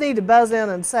 You just need to buzz in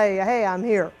and say, hey, I'm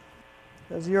here,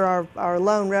 because you're our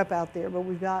lone rep out there. But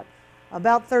we've got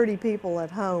about 30 people at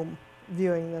home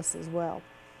viewing this as well.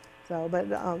 So, but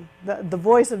the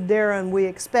voice of Darren we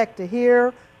expect to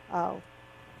hear.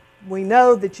 We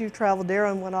know that you traveled.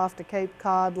 Darren went off to Cape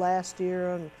Cod last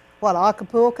year, and what,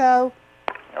 Acapulco?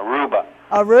 Aruba.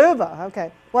 Aruba,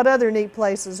 okay. What other neat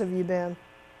places have you been?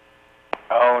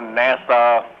 Oh,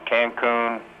 Nassau,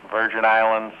 Cancun, Virgin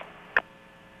Islands.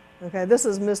 Okay, this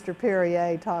is Mr.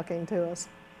 Perrier talking to us.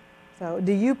 So,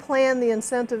 do you plan the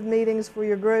incentive meetings for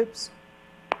your groups?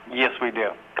 Yes, we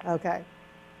do. Okay.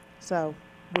 So,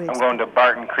 I'm going to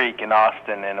Barton Creek in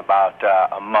Austin in about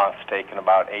a month, taking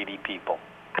about 80 people.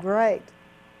 Great.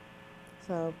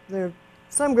 So there are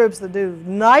some groups that do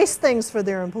nice things for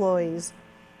their employees.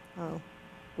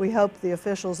 We hope the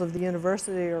officials of the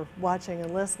university are watching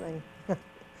and listening.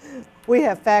 We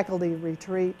have faculty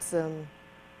retreats and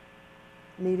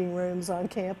meeting rooms on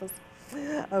campus.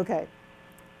 Okay.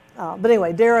 But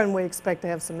anyway, Darren, we expect to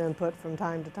have some input from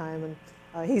time to time,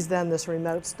 and he's done this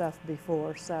remote stuff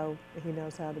before, so he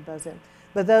knows how to buzz in.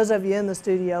 But those of you in the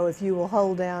studio, if you will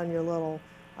hold down your little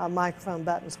microphone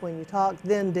buttons when you talk,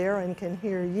 then Darren can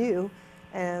hear you,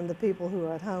 and the people who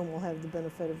are at home will have the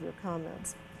benefit of your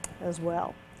comments as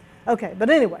well. Okay, but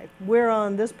anyway, we're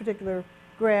on this particular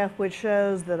graph, which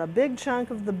shows that a big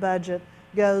chunk of the budget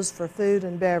goes for food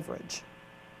and beverage.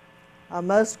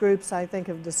 Most groups, I think,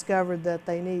 have discovered that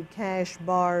they need cash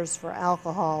bars for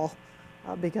alcohol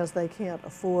because they can't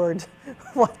afford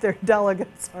what their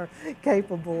delegates are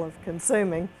capable of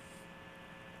consuming.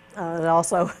 It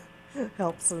also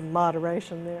helps in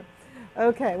moderation there.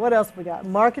 Okay, what else we got?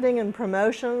 Marketing and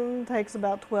promotion takes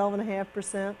about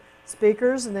 12.5%.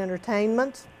 Speakers and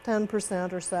entertainment,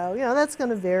 10% or so. You know, that's going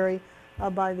to vary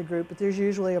by the group, but there's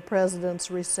usually a president's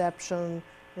reception,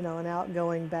 you know, an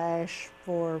outgoing bash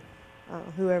for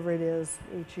whoever it is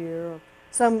each year.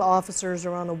 Some officers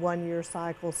are on a 1-year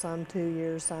cycle, some 2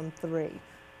 years, some 3.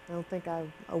 I don't think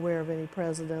I'm aware of any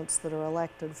presidents that are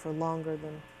elected for longer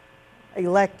than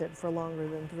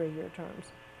 3-year terms.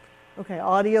 Okay,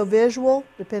 audio visual,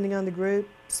 depending on the group.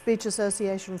 Speech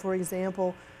Association, for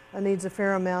example, needs a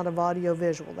fair amount of audio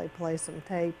visual. They play some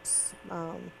tapes,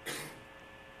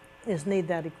 just need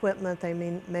that equipment. They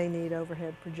may need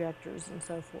overhead projectors and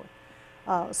so forth.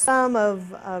 Some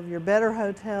of your better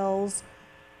hotels,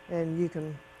 and you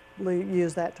can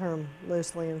use that term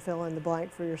loosely and fill in the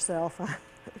blank for yourself. I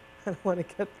don't want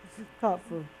to get caught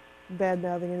for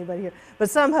bad-mouthing anybody here. But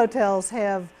some hotels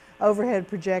have overhead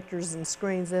projectors and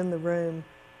screens in the room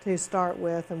to start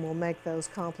with, and we'll make those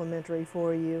complimentary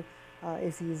for you.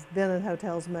 If you've been in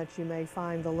hotels much, you may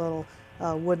find the little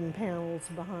wooden panels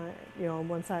behind, you know, on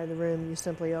one side of the room. You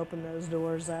simply open those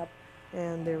doors up,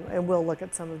 and we'll look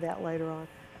at some of that later on.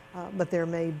 But there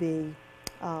may be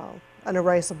an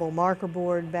erasable marker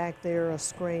board back there, a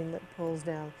screen that pulls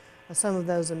down. Some of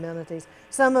those amenities.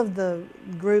 Some of the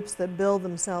groups that build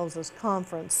themselves as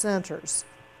conference centers,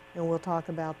 and we'll talk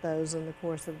about those in the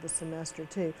course of the semester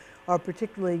too, are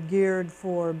particularly geared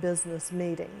for business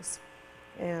meetings.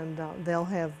 And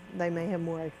they may have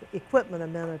more equipment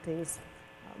amenities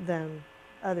than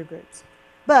other groups.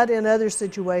 But in other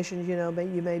situations, you know,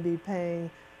 you may be paying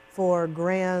for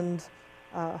grand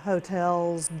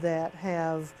hotels that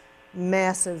have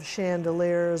massive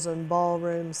chandeliers and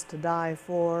ballrooms to die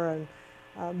for, and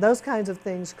those kinds of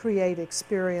things create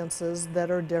experiences that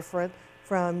are different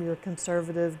from your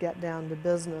conservative get down to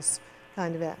business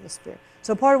kind of atmosphere.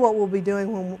 So part of what we'll be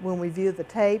doing when we view the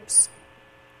tapes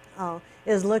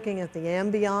is looking at the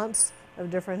ambiance of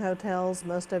different hotels.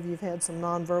 Most of you have had some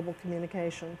nonverbal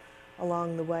communication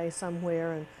along the way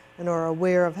somewhere, and are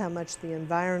aware of how much the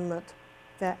environment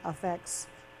affects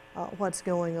what's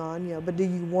going on. You know, but do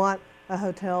you want a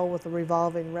hotel with a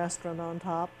revolving restaurant on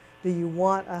top? Do you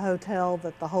want a hotel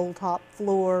that the whole top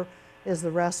floor is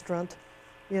the restaurant?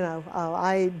 You know,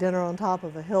 I ate dinner on top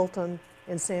of a Hilton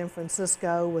in San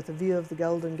Francisco with a view of the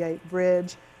Golden Gate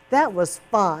Bridge. That was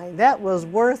fine. That was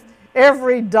worth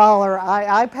every dollar.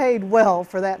 I paid well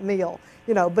for that meal,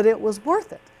 you know, but it was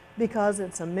worth it because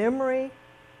it's a memory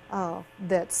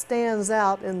that stands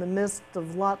out in the midst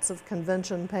of lots of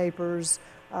convention papers,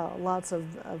 lots of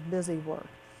busy work.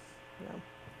 You know.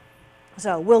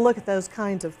 So we'll look at those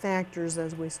kinds of factors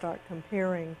as we start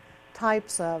comparing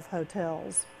types of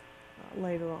hotels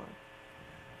later on.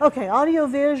 Okay,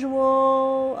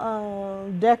 audiovisual,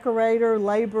 decorator,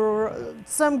 laborer.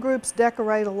 Some groups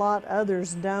decorate a lot,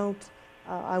 others don't.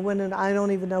 I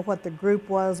don't even know what the group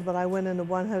was, but I went into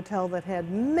one hotel that had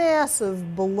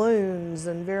massive balloons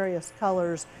in various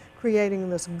colors, creating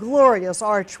this glorious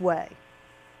archway.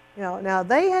 You know, now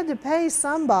they had to pay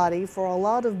somebody for a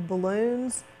lot of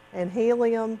balloons and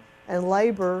helium and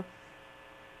labor.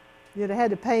 You'd have had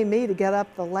to pay me to get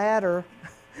up the ladder,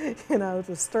 you know,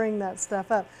 to string that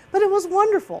stuff up. But it was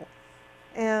wonderful.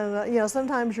 And, you know,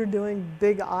 sometimes you're doing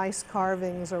big ice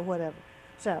carvings or whatever.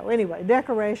 So anyway,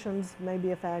 decorations may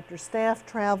be a factor. Staff,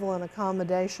 travel, and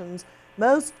accommodations.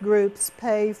 Most groups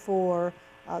pay for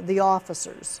the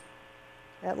officers,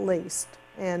 at least.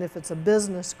 And if it's a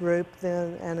business group,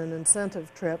 then, and an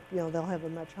incentive trip, you know, they'll have a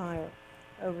much higher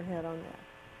overhead on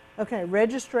that. Okay,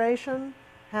 registration,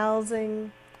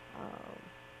 housing,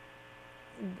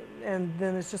 and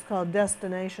then it's just called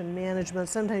destination management.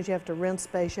 Sometimes you have to rent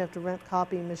space, you have to rent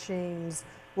copy machines.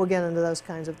 We'll get into those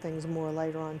kinds of things more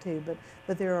later on too,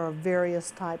 but there are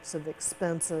various types of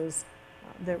expenses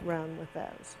that run with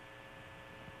those.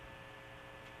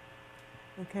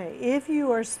 Okay, if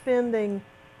you are spending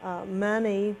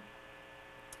money,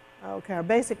 okay, our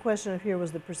basic question up here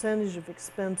was the percentage of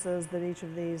expenses that each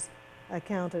of these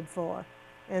accounted for.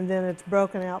 And then it's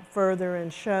broken out further in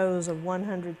shows of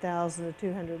 100,000 to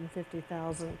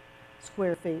 250,000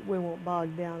 square feet. We won't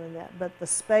bog down in that. But the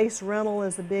space rental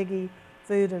is a biggie,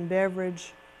 food and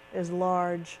beverage is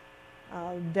large,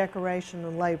 decoration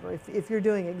and labor. If you're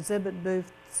doing exhibit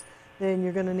booths, then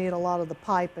you're going to need a lot of the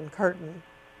pipe and curtain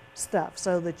stuff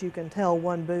so that you can tell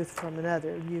one booth from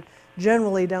another. You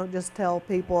generally don't just tell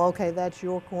people, okay, that's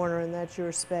your corner and that's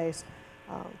your space.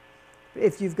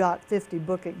 If you've got 50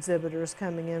 book exhibitors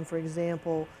coming in, for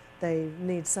example, they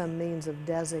need some means of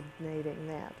designating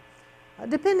that.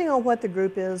 Depending on what the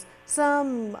group is,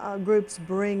 some groups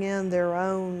bring in their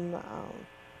own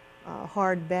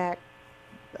hard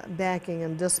backing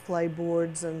and display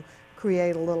boards and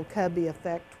create a little cubby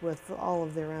effect with all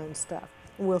of their own stuff.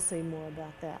 We'll see more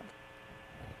about that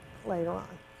later on.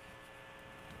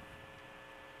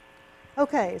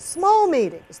 Okay, small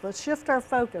meetings. Let's shift our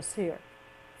focus here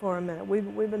for a minute.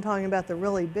 We've been talking about the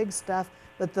really big stuff,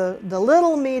 but the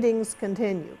little meetings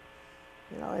continue.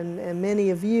 You know, and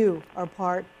many of you are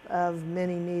part of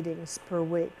many meetings per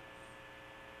week.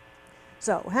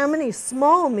 So, how many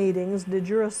small meetings did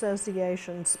your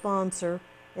association sponsor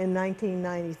in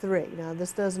 1993? Now,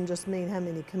 this doesn't just mean how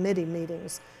many committee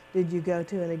meetings did you go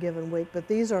to in a given week, but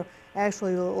these are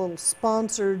actually little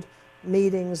sponsored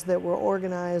meetings that were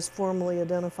organized, formally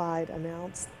identified,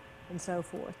 announced, and so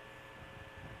forth.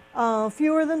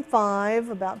 Fewer than 5,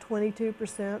 about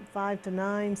 22%, 5 to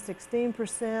 9,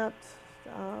 16%,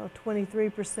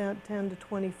 23%, 10 to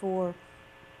 24,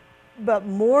 but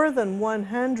more than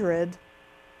 100,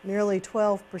 nearly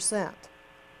 12%.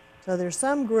 So there's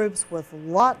some groups with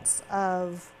lots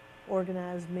of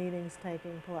organized meetings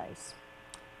taking place.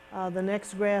 The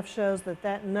next graph shows that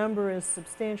that number is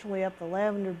substantially up. The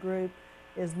lavender group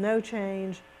is no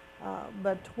change,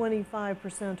 but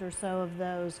 25% or so of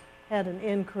those had an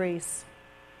increase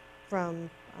from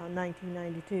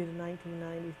 1992 to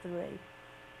 1993.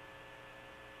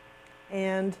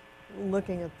 And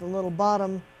looking at the little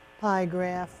bottom pie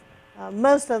graph,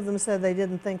 most of them said they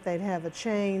didn't think they'd have a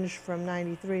change from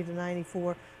 93 to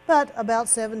 94, but about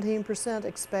 17%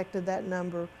 expected that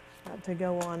number to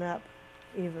go on up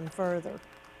even further.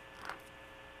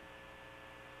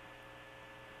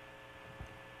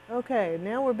 Okay,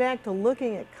 now we're back to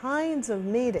looking at kinds of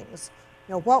meetings.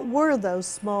 Now, what were those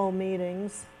small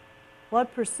meetings?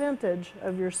 What percentage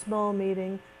of your small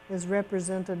meeting is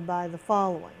represented by the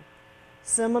following?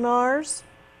 Seminars,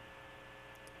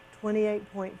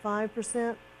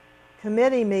 28.5%.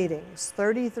 Committee meetings,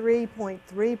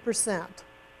 33.3%.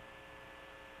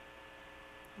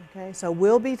 Okay, so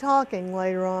we'll be talking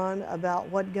later on about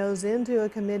what goes into a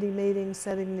committee meeting,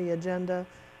 setting the agenda.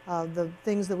 The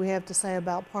things that we have to say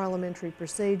about parliamentary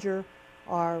procedure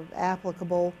are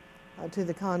applicable to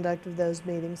the conduct of those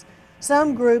meetings.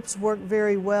 Some groups work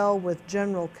very well with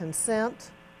general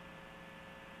consent.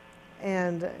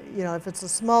 And, you know, if it's a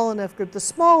small enough group, the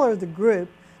smaller the group,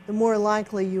 the more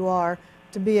likely you are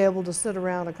to be able to sit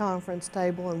around a conference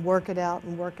table and work it out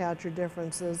and work out your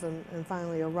differences and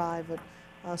finally arrive at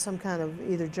some kind of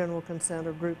either general consent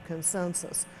or group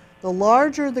consensus. The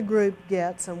larger the group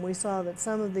gets, and we saw that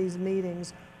some of these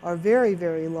meetings are very,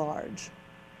 very large,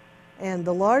 and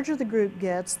the larger the group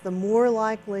gets, the more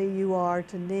likely you are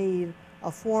to need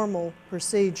a formal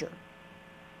procedure.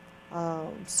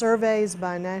 Surveys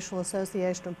by National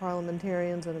Association of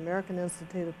Parliamentarians and American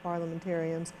Institute of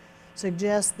Parliamentarians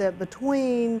suggest that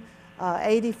between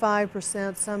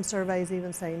 85%, some surveys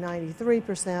even say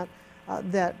 93%,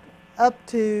 that up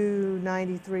to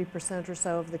 93% or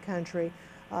so of the country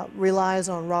relies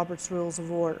on Robert's Rules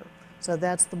of Order. So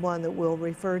that's the one that we'll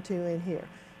refer to in here.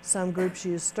 Some groups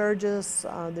use Sturgis,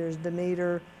 there's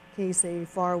Demeter, Kesey,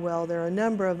 Farwell. There are a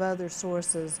number of other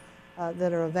sources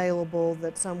that are available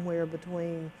that somewhere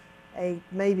between 8,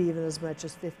 maybe even as much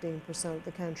as 15% of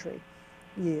the country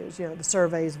use. You know, the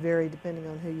surveys vary depending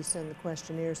on who you send the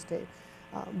questionnaires to.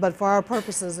 But for our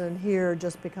purposes in here,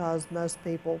 just because most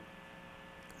people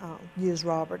use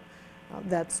Robert,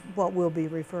 that's what we'll be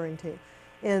referring to.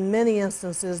 In many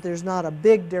instances, there's not a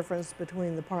big difference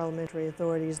between the parliamentary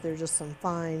authorities. There's just some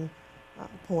fine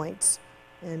points.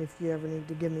 And if you ever need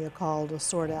to give me a call to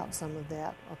sort out some of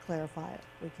that or clarify it,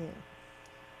 we can.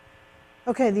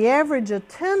 Okay, the average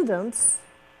attendance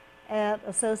at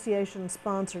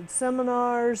association-sponsored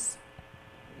seminars,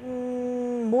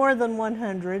 more than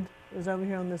 100 is over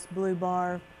here on this blue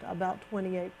bar, about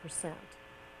 28%.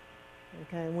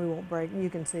 Okay, and we won't break, you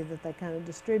can see that they kind of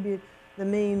distribute. The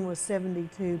mean was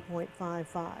 72.55.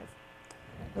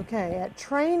 Okay, at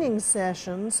training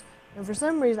sessions, and for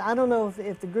some reason, I don't know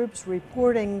if the group's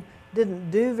reporting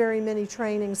didn't do very many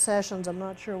training sessions, I'm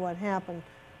not sure what happened.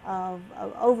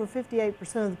 Over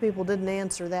 58% of the people didn't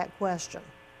answer that question.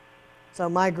 So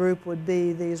my group would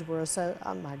be,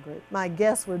 my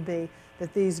guess would be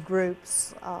that these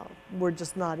groups were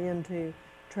just not into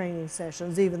training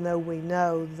sessions, even though we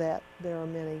know that there are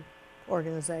many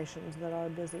organizations that are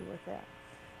busy with that.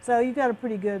 So you've got a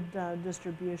pretty good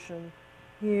distribution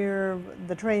here.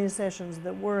 The training sessions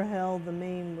that were held, the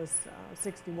mean was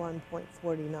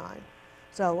 61.49.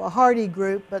 So a hardy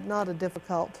group, but not a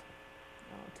difficult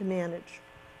to manage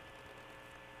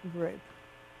group.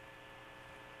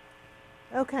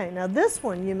 Okay, now this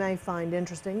one you may find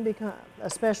interesting, because,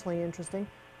 especially interesting,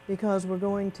 because we're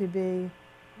going to be,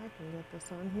 I can get this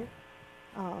on here,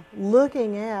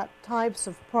 looking at types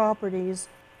of properties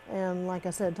and, like I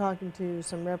said, talking to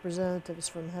some representatives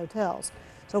from hotels.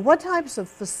 So what types of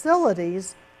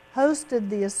facilities hosted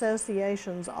the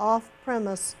association's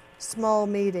off-premise small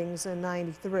meetings in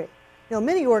 '93? You know,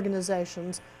 many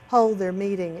organizations hold their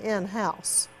meeting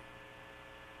in-house.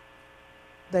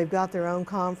 They've got their own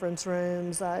conference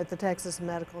rooms. At the Texas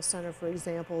Medical Center, for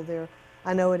example,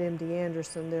 I know at MD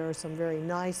Anderson there are some very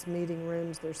nice meeting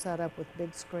rooms. They're set up with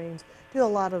big screens. Do a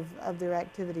lot of their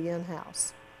activity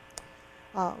in-house.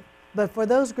 But for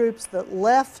those groups that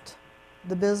left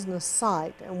the business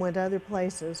site and went other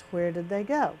places, where did they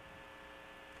go?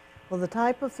 Well, the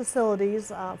type of facilities,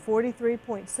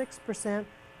 43.6%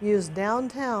 used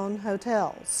downtown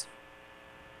hotels.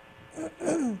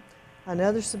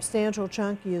 Another substantial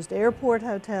chunk used airport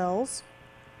hotels.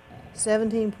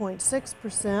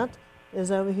 17.6%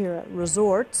 is over here at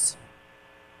resorts.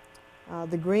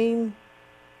 The green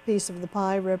piece of the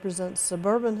pie represents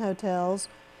suburban hotels,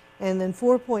 and then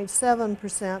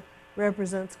 4.7%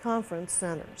 represents conference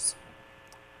centers.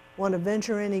 Want to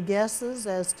venture any guesses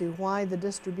as to why the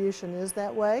distribution is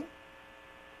that way?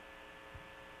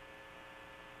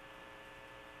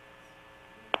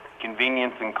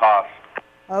 Convenience and cost.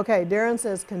 Okay, Darren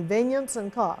says convenience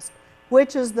and cost.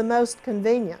 Which is the most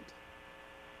convenient?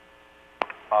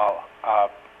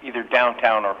 Either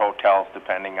downtown or hotels,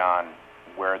 depending on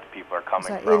where the people are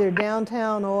coming from. Either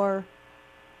downtown or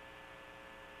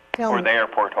the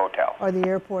airport hotel. Or the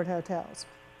airport hotels.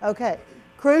 Okay,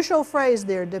 crucial phrase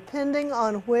there, depending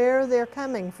on where they're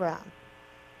coming from.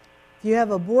 If you have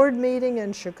a board meeting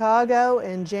in Chicago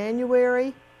in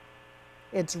January,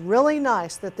 it's really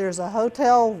nice that there's a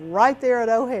hotel right there at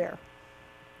O'Hare.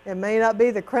 It may not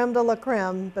be the creme de la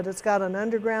creme, but it's got an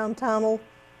underground tunnel,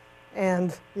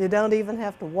 and you don't even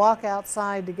have to walk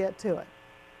outside to get to it.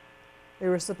 They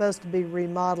were supposed to be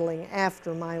remodeling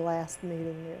after my last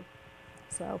meeting there,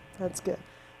 so that's good.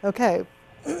 Okay,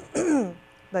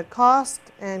 but cost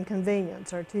and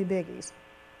convenience are two biggies.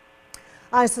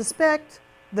 I suspect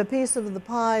the piece of the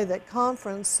pie that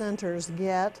conference centers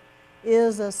get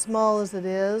is as small as it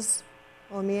is.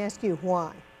 Let me ask you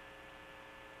why.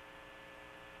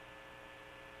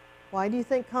 Why do you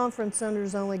think conference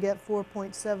centers only get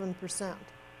 4.7%?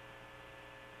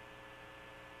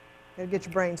 Gotta get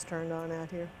your brains turned on out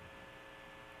here.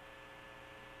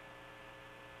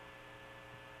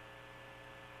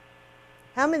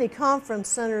 How many conference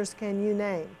centers can you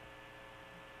name?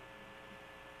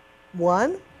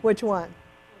 One? Which one?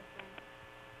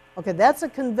 Okay, that's a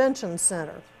convention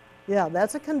center. Yeah,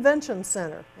 that's a convention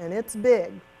center, and it's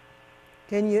big.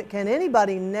 Can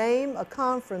anybody name a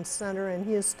conference center in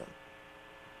Houston?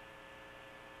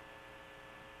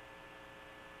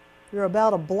 You're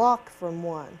about a block from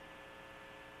one.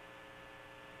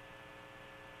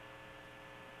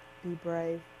 Be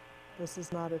brave. This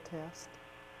is not a test.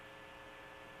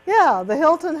 Yeah, the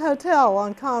Hilton Hotel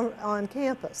on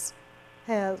campus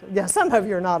has, yeah, some of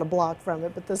you are not a block from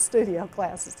it, but the studio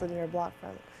class is sitting here a block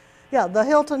from it. Yeah, the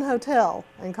Hilton Hotel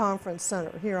and Conference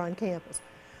Center here on campus.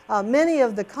 Many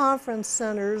of the conference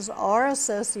centers are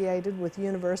associated with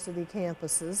university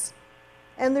campuses,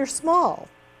 and they're small,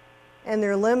 and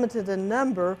they're limited in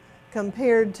number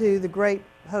compared to the great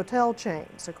hotel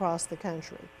chains across the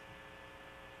country.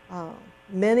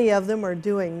 Many of them are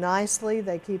doing nicely.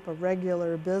 They keep a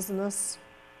regular business.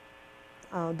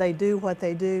 They do what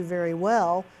they do very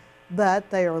well, but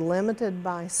they are limited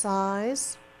by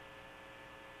size.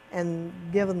 And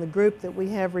given the group that we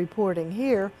have reporting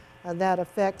here, that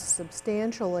affects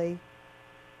substantially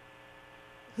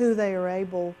who they are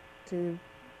able to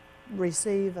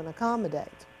receive and accommodate.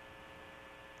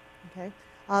 Okay?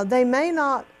 They may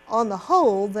not, on the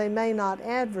whole, they may not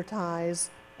advertise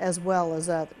as well as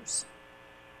others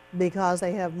because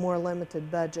they have more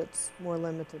limited budgets, more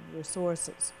limited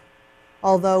resources.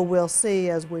 Although we'll see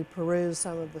as we peruse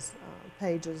some of the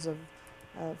pages of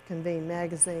Convene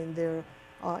magazine, there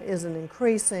is an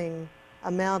increasing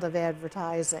amount of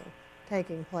advertising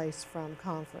taking place from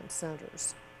conference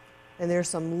centers. And there's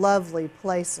some lovely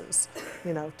places,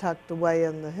 you know, tucked away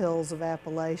in the hills of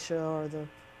Appalachia or the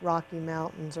Rocky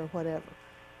Mountains or whatever.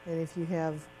 And if you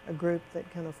have a group that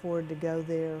can afford to go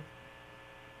there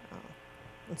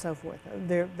and so forth,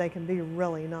 they can be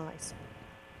really nice.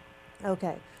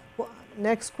 Okay, well,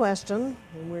 next question,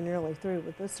 and we're nearly through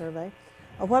with this survey.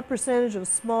 What percentage of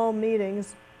small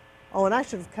meetings, oh, and I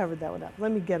should have covered that one up.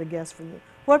 Let me get a guess from you.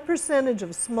 What percentage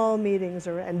of small meetings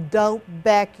are, and don't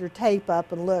back your tape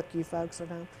up and look, you folks at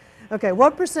home. Okay,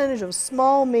 what percentage of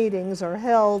small meetings are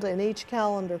held in each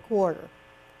calendar quarter?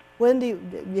 When do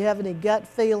you have any gut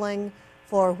feeling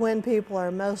for when people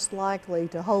are most likely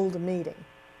to hold a meeting?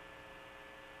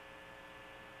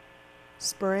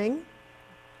 Spring?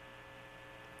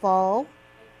 Fall?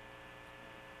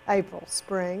 April,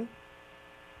 spring.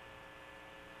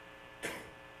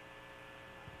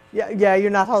 Yeah, you're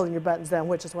not holding your buttons down,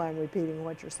 which is why I'm repeating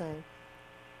what you're saying.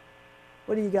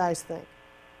 What do you guys think?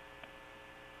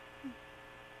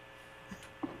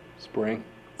 Spring.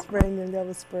 Spring, and go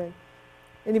with spring.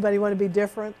 Anybody want to be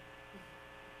different?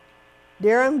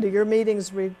 Darren, do your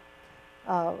meetings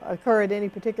occur at any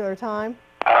particular time?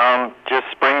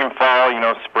 Just spring and fall. You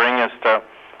know, spring is to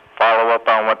follow up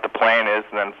on what the plan is,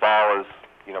 and then fall is,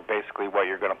 you know, basically what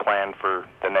you're going to plan for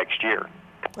the next year.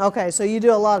 Okay, so you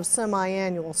do a lot of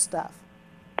semi-annual stuff.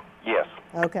 Yes.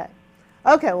 Okay.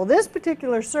 Okay, well, this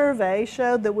particular survey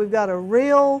showed that we've got a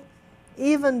real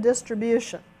even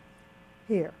distribution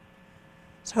here.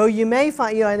 So you may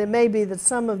find, you know, and it may be that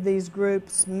some of these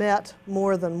groups met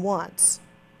more than once,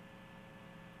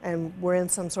 and we're in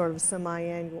some sort of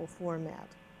semi-annual format.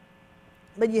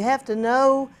 But you have to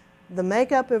know the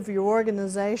makeup of your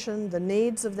organization, the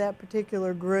needs of that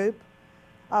particular group.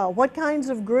 What kinds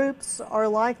of groups are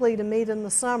likely to meet in the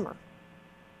summer?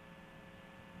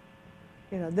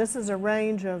 You know, this is a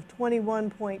range of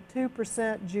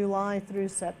 21.2% July through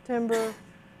September,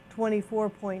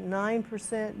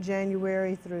 24.9%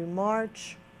 January through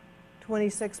March,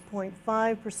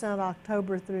 26.5%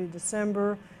 October through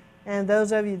December, and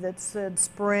those of you that said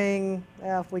spring,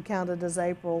 if we count it as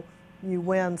April, you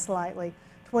win slightly,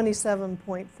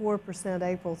 27.4%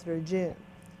 April through June.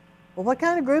 Well, what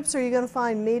kind of groups are you going to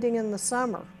find meeting in the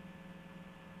summer?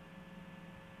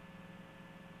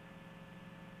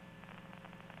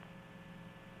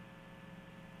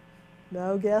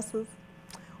 No guesses?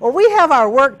 Well, we have our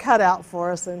work cut out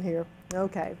for us in here.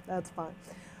 Okay, that's fine.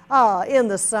 In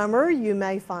the summer, you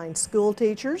may find school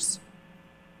teachers,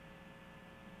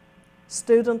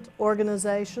 student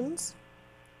organizations.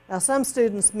 Now, some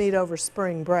students meet over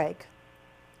spring break,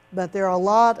 but there are a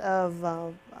lot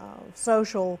of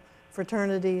social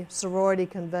fraternity, sorority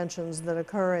conventions that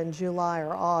occur in July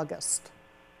or August.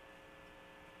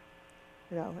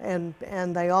 You know,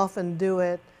 and they often do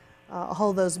it,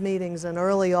 hold those meetings in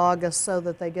early August so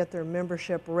that they get their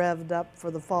membership revved up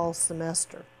for the fall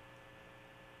semester.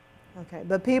 Okay,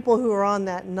 but people who are on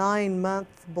that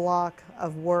 9-month block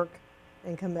of work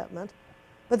and commitment.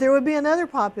 But there would be another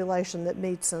population that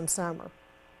meets in summer.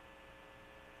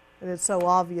 And it's so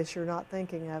obvious you're not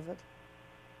thinking of it.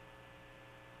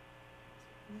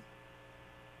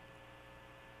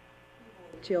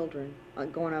 Children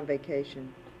going on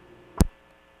vacation.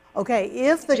 Okay,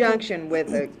 if the Conjunction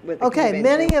with the okay, convention.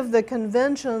 many of the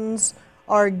conventions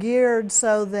are geared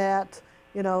so that,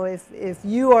 you know, if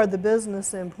you are the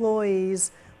business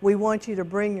employees, we want you to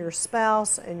bring your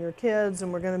spouse and your kids,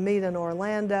 and we're going to meet in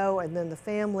Orlando, and then the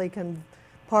family can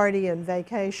party and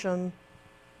vacation.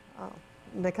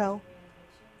 Nicole?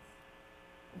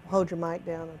 Hold your mic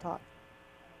down and talk.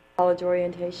 College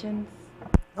orientations.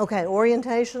 Okay,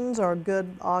 orientations are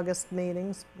good August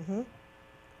meetings.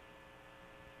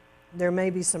 There may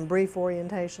be some brief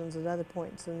orientations at other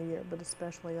points in the year, but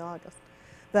especially August.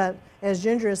 But as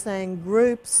Ginger is saying,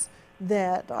 groups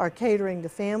that are catering to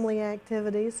family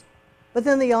activities. But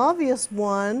then the obvious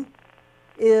one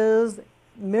is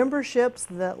memberships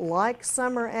that like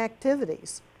summer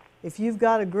activities. If you've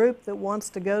got a group that wants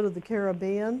to go to the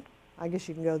Caribbean, I guess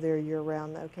you can go there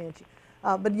year-round though, can't you?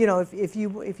 But you know, if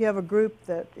you have a group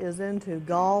that is into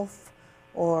golf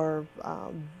or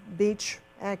beach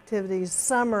activities,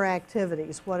 summer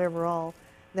activities, whatever all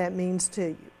that means to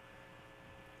you,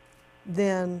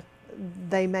 then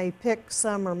they may pick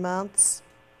summer months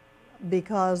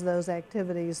because those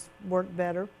activities work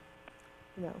better.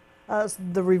 You know,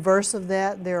 the reverse of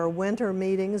that, there are winter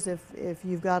meetings if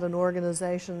you've got an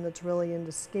organization that's really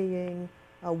into skiing,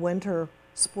 winter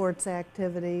sports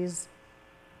activities,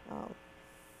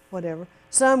 whatever.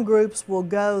 Some groups will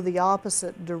go the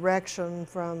opposite direction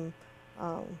from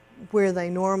where they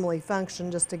normally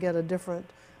function just to get a different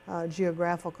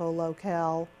geographical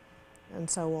locale and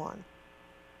so on.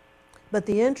 But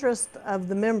the interest of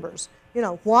the members, you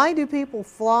know, why do people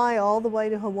fly all the way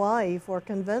to Hawaii for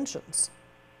conventions?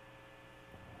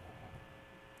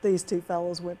 These two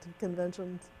fellows went to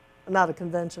conventions, not a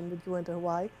convention, but you went to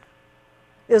Hawaii.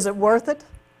 Is it worth it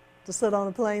to sit on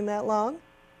a plane that long?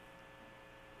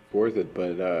 Worth it,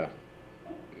 but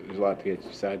there's a lot to get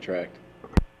you sidetracked.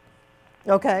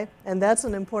 Okay, and that's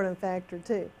an important factor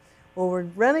too. Well, we're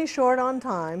running short on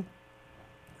time,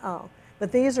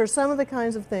 but these are some of the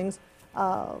kinds of things.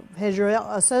 Has your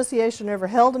association ever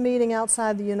held a meeting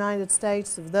outside the United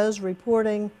States? Of those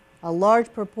reporting, a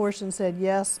large proportion said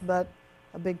yes, but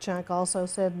a big chunk also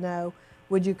said no.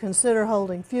 Would you consider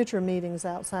holding future meetings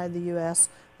outside the U.S.?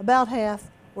 About half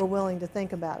were willing to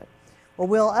think about it. Well,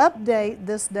 we'll update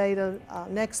this data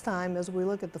next time as we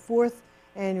look at the 4th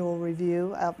annual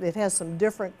review. It has some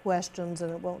different questions,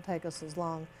 and it won't take us as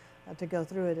long to go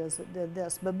through it as it did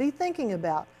this. But be thinking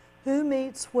about who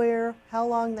meets where, how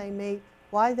long they meet,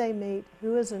 why they meet,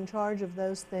 who is in charge of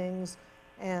those things,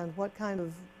 and what kind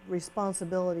of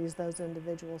responsibilities those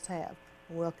individuals have.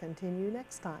 And we'll continue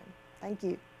next time. Thank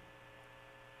you.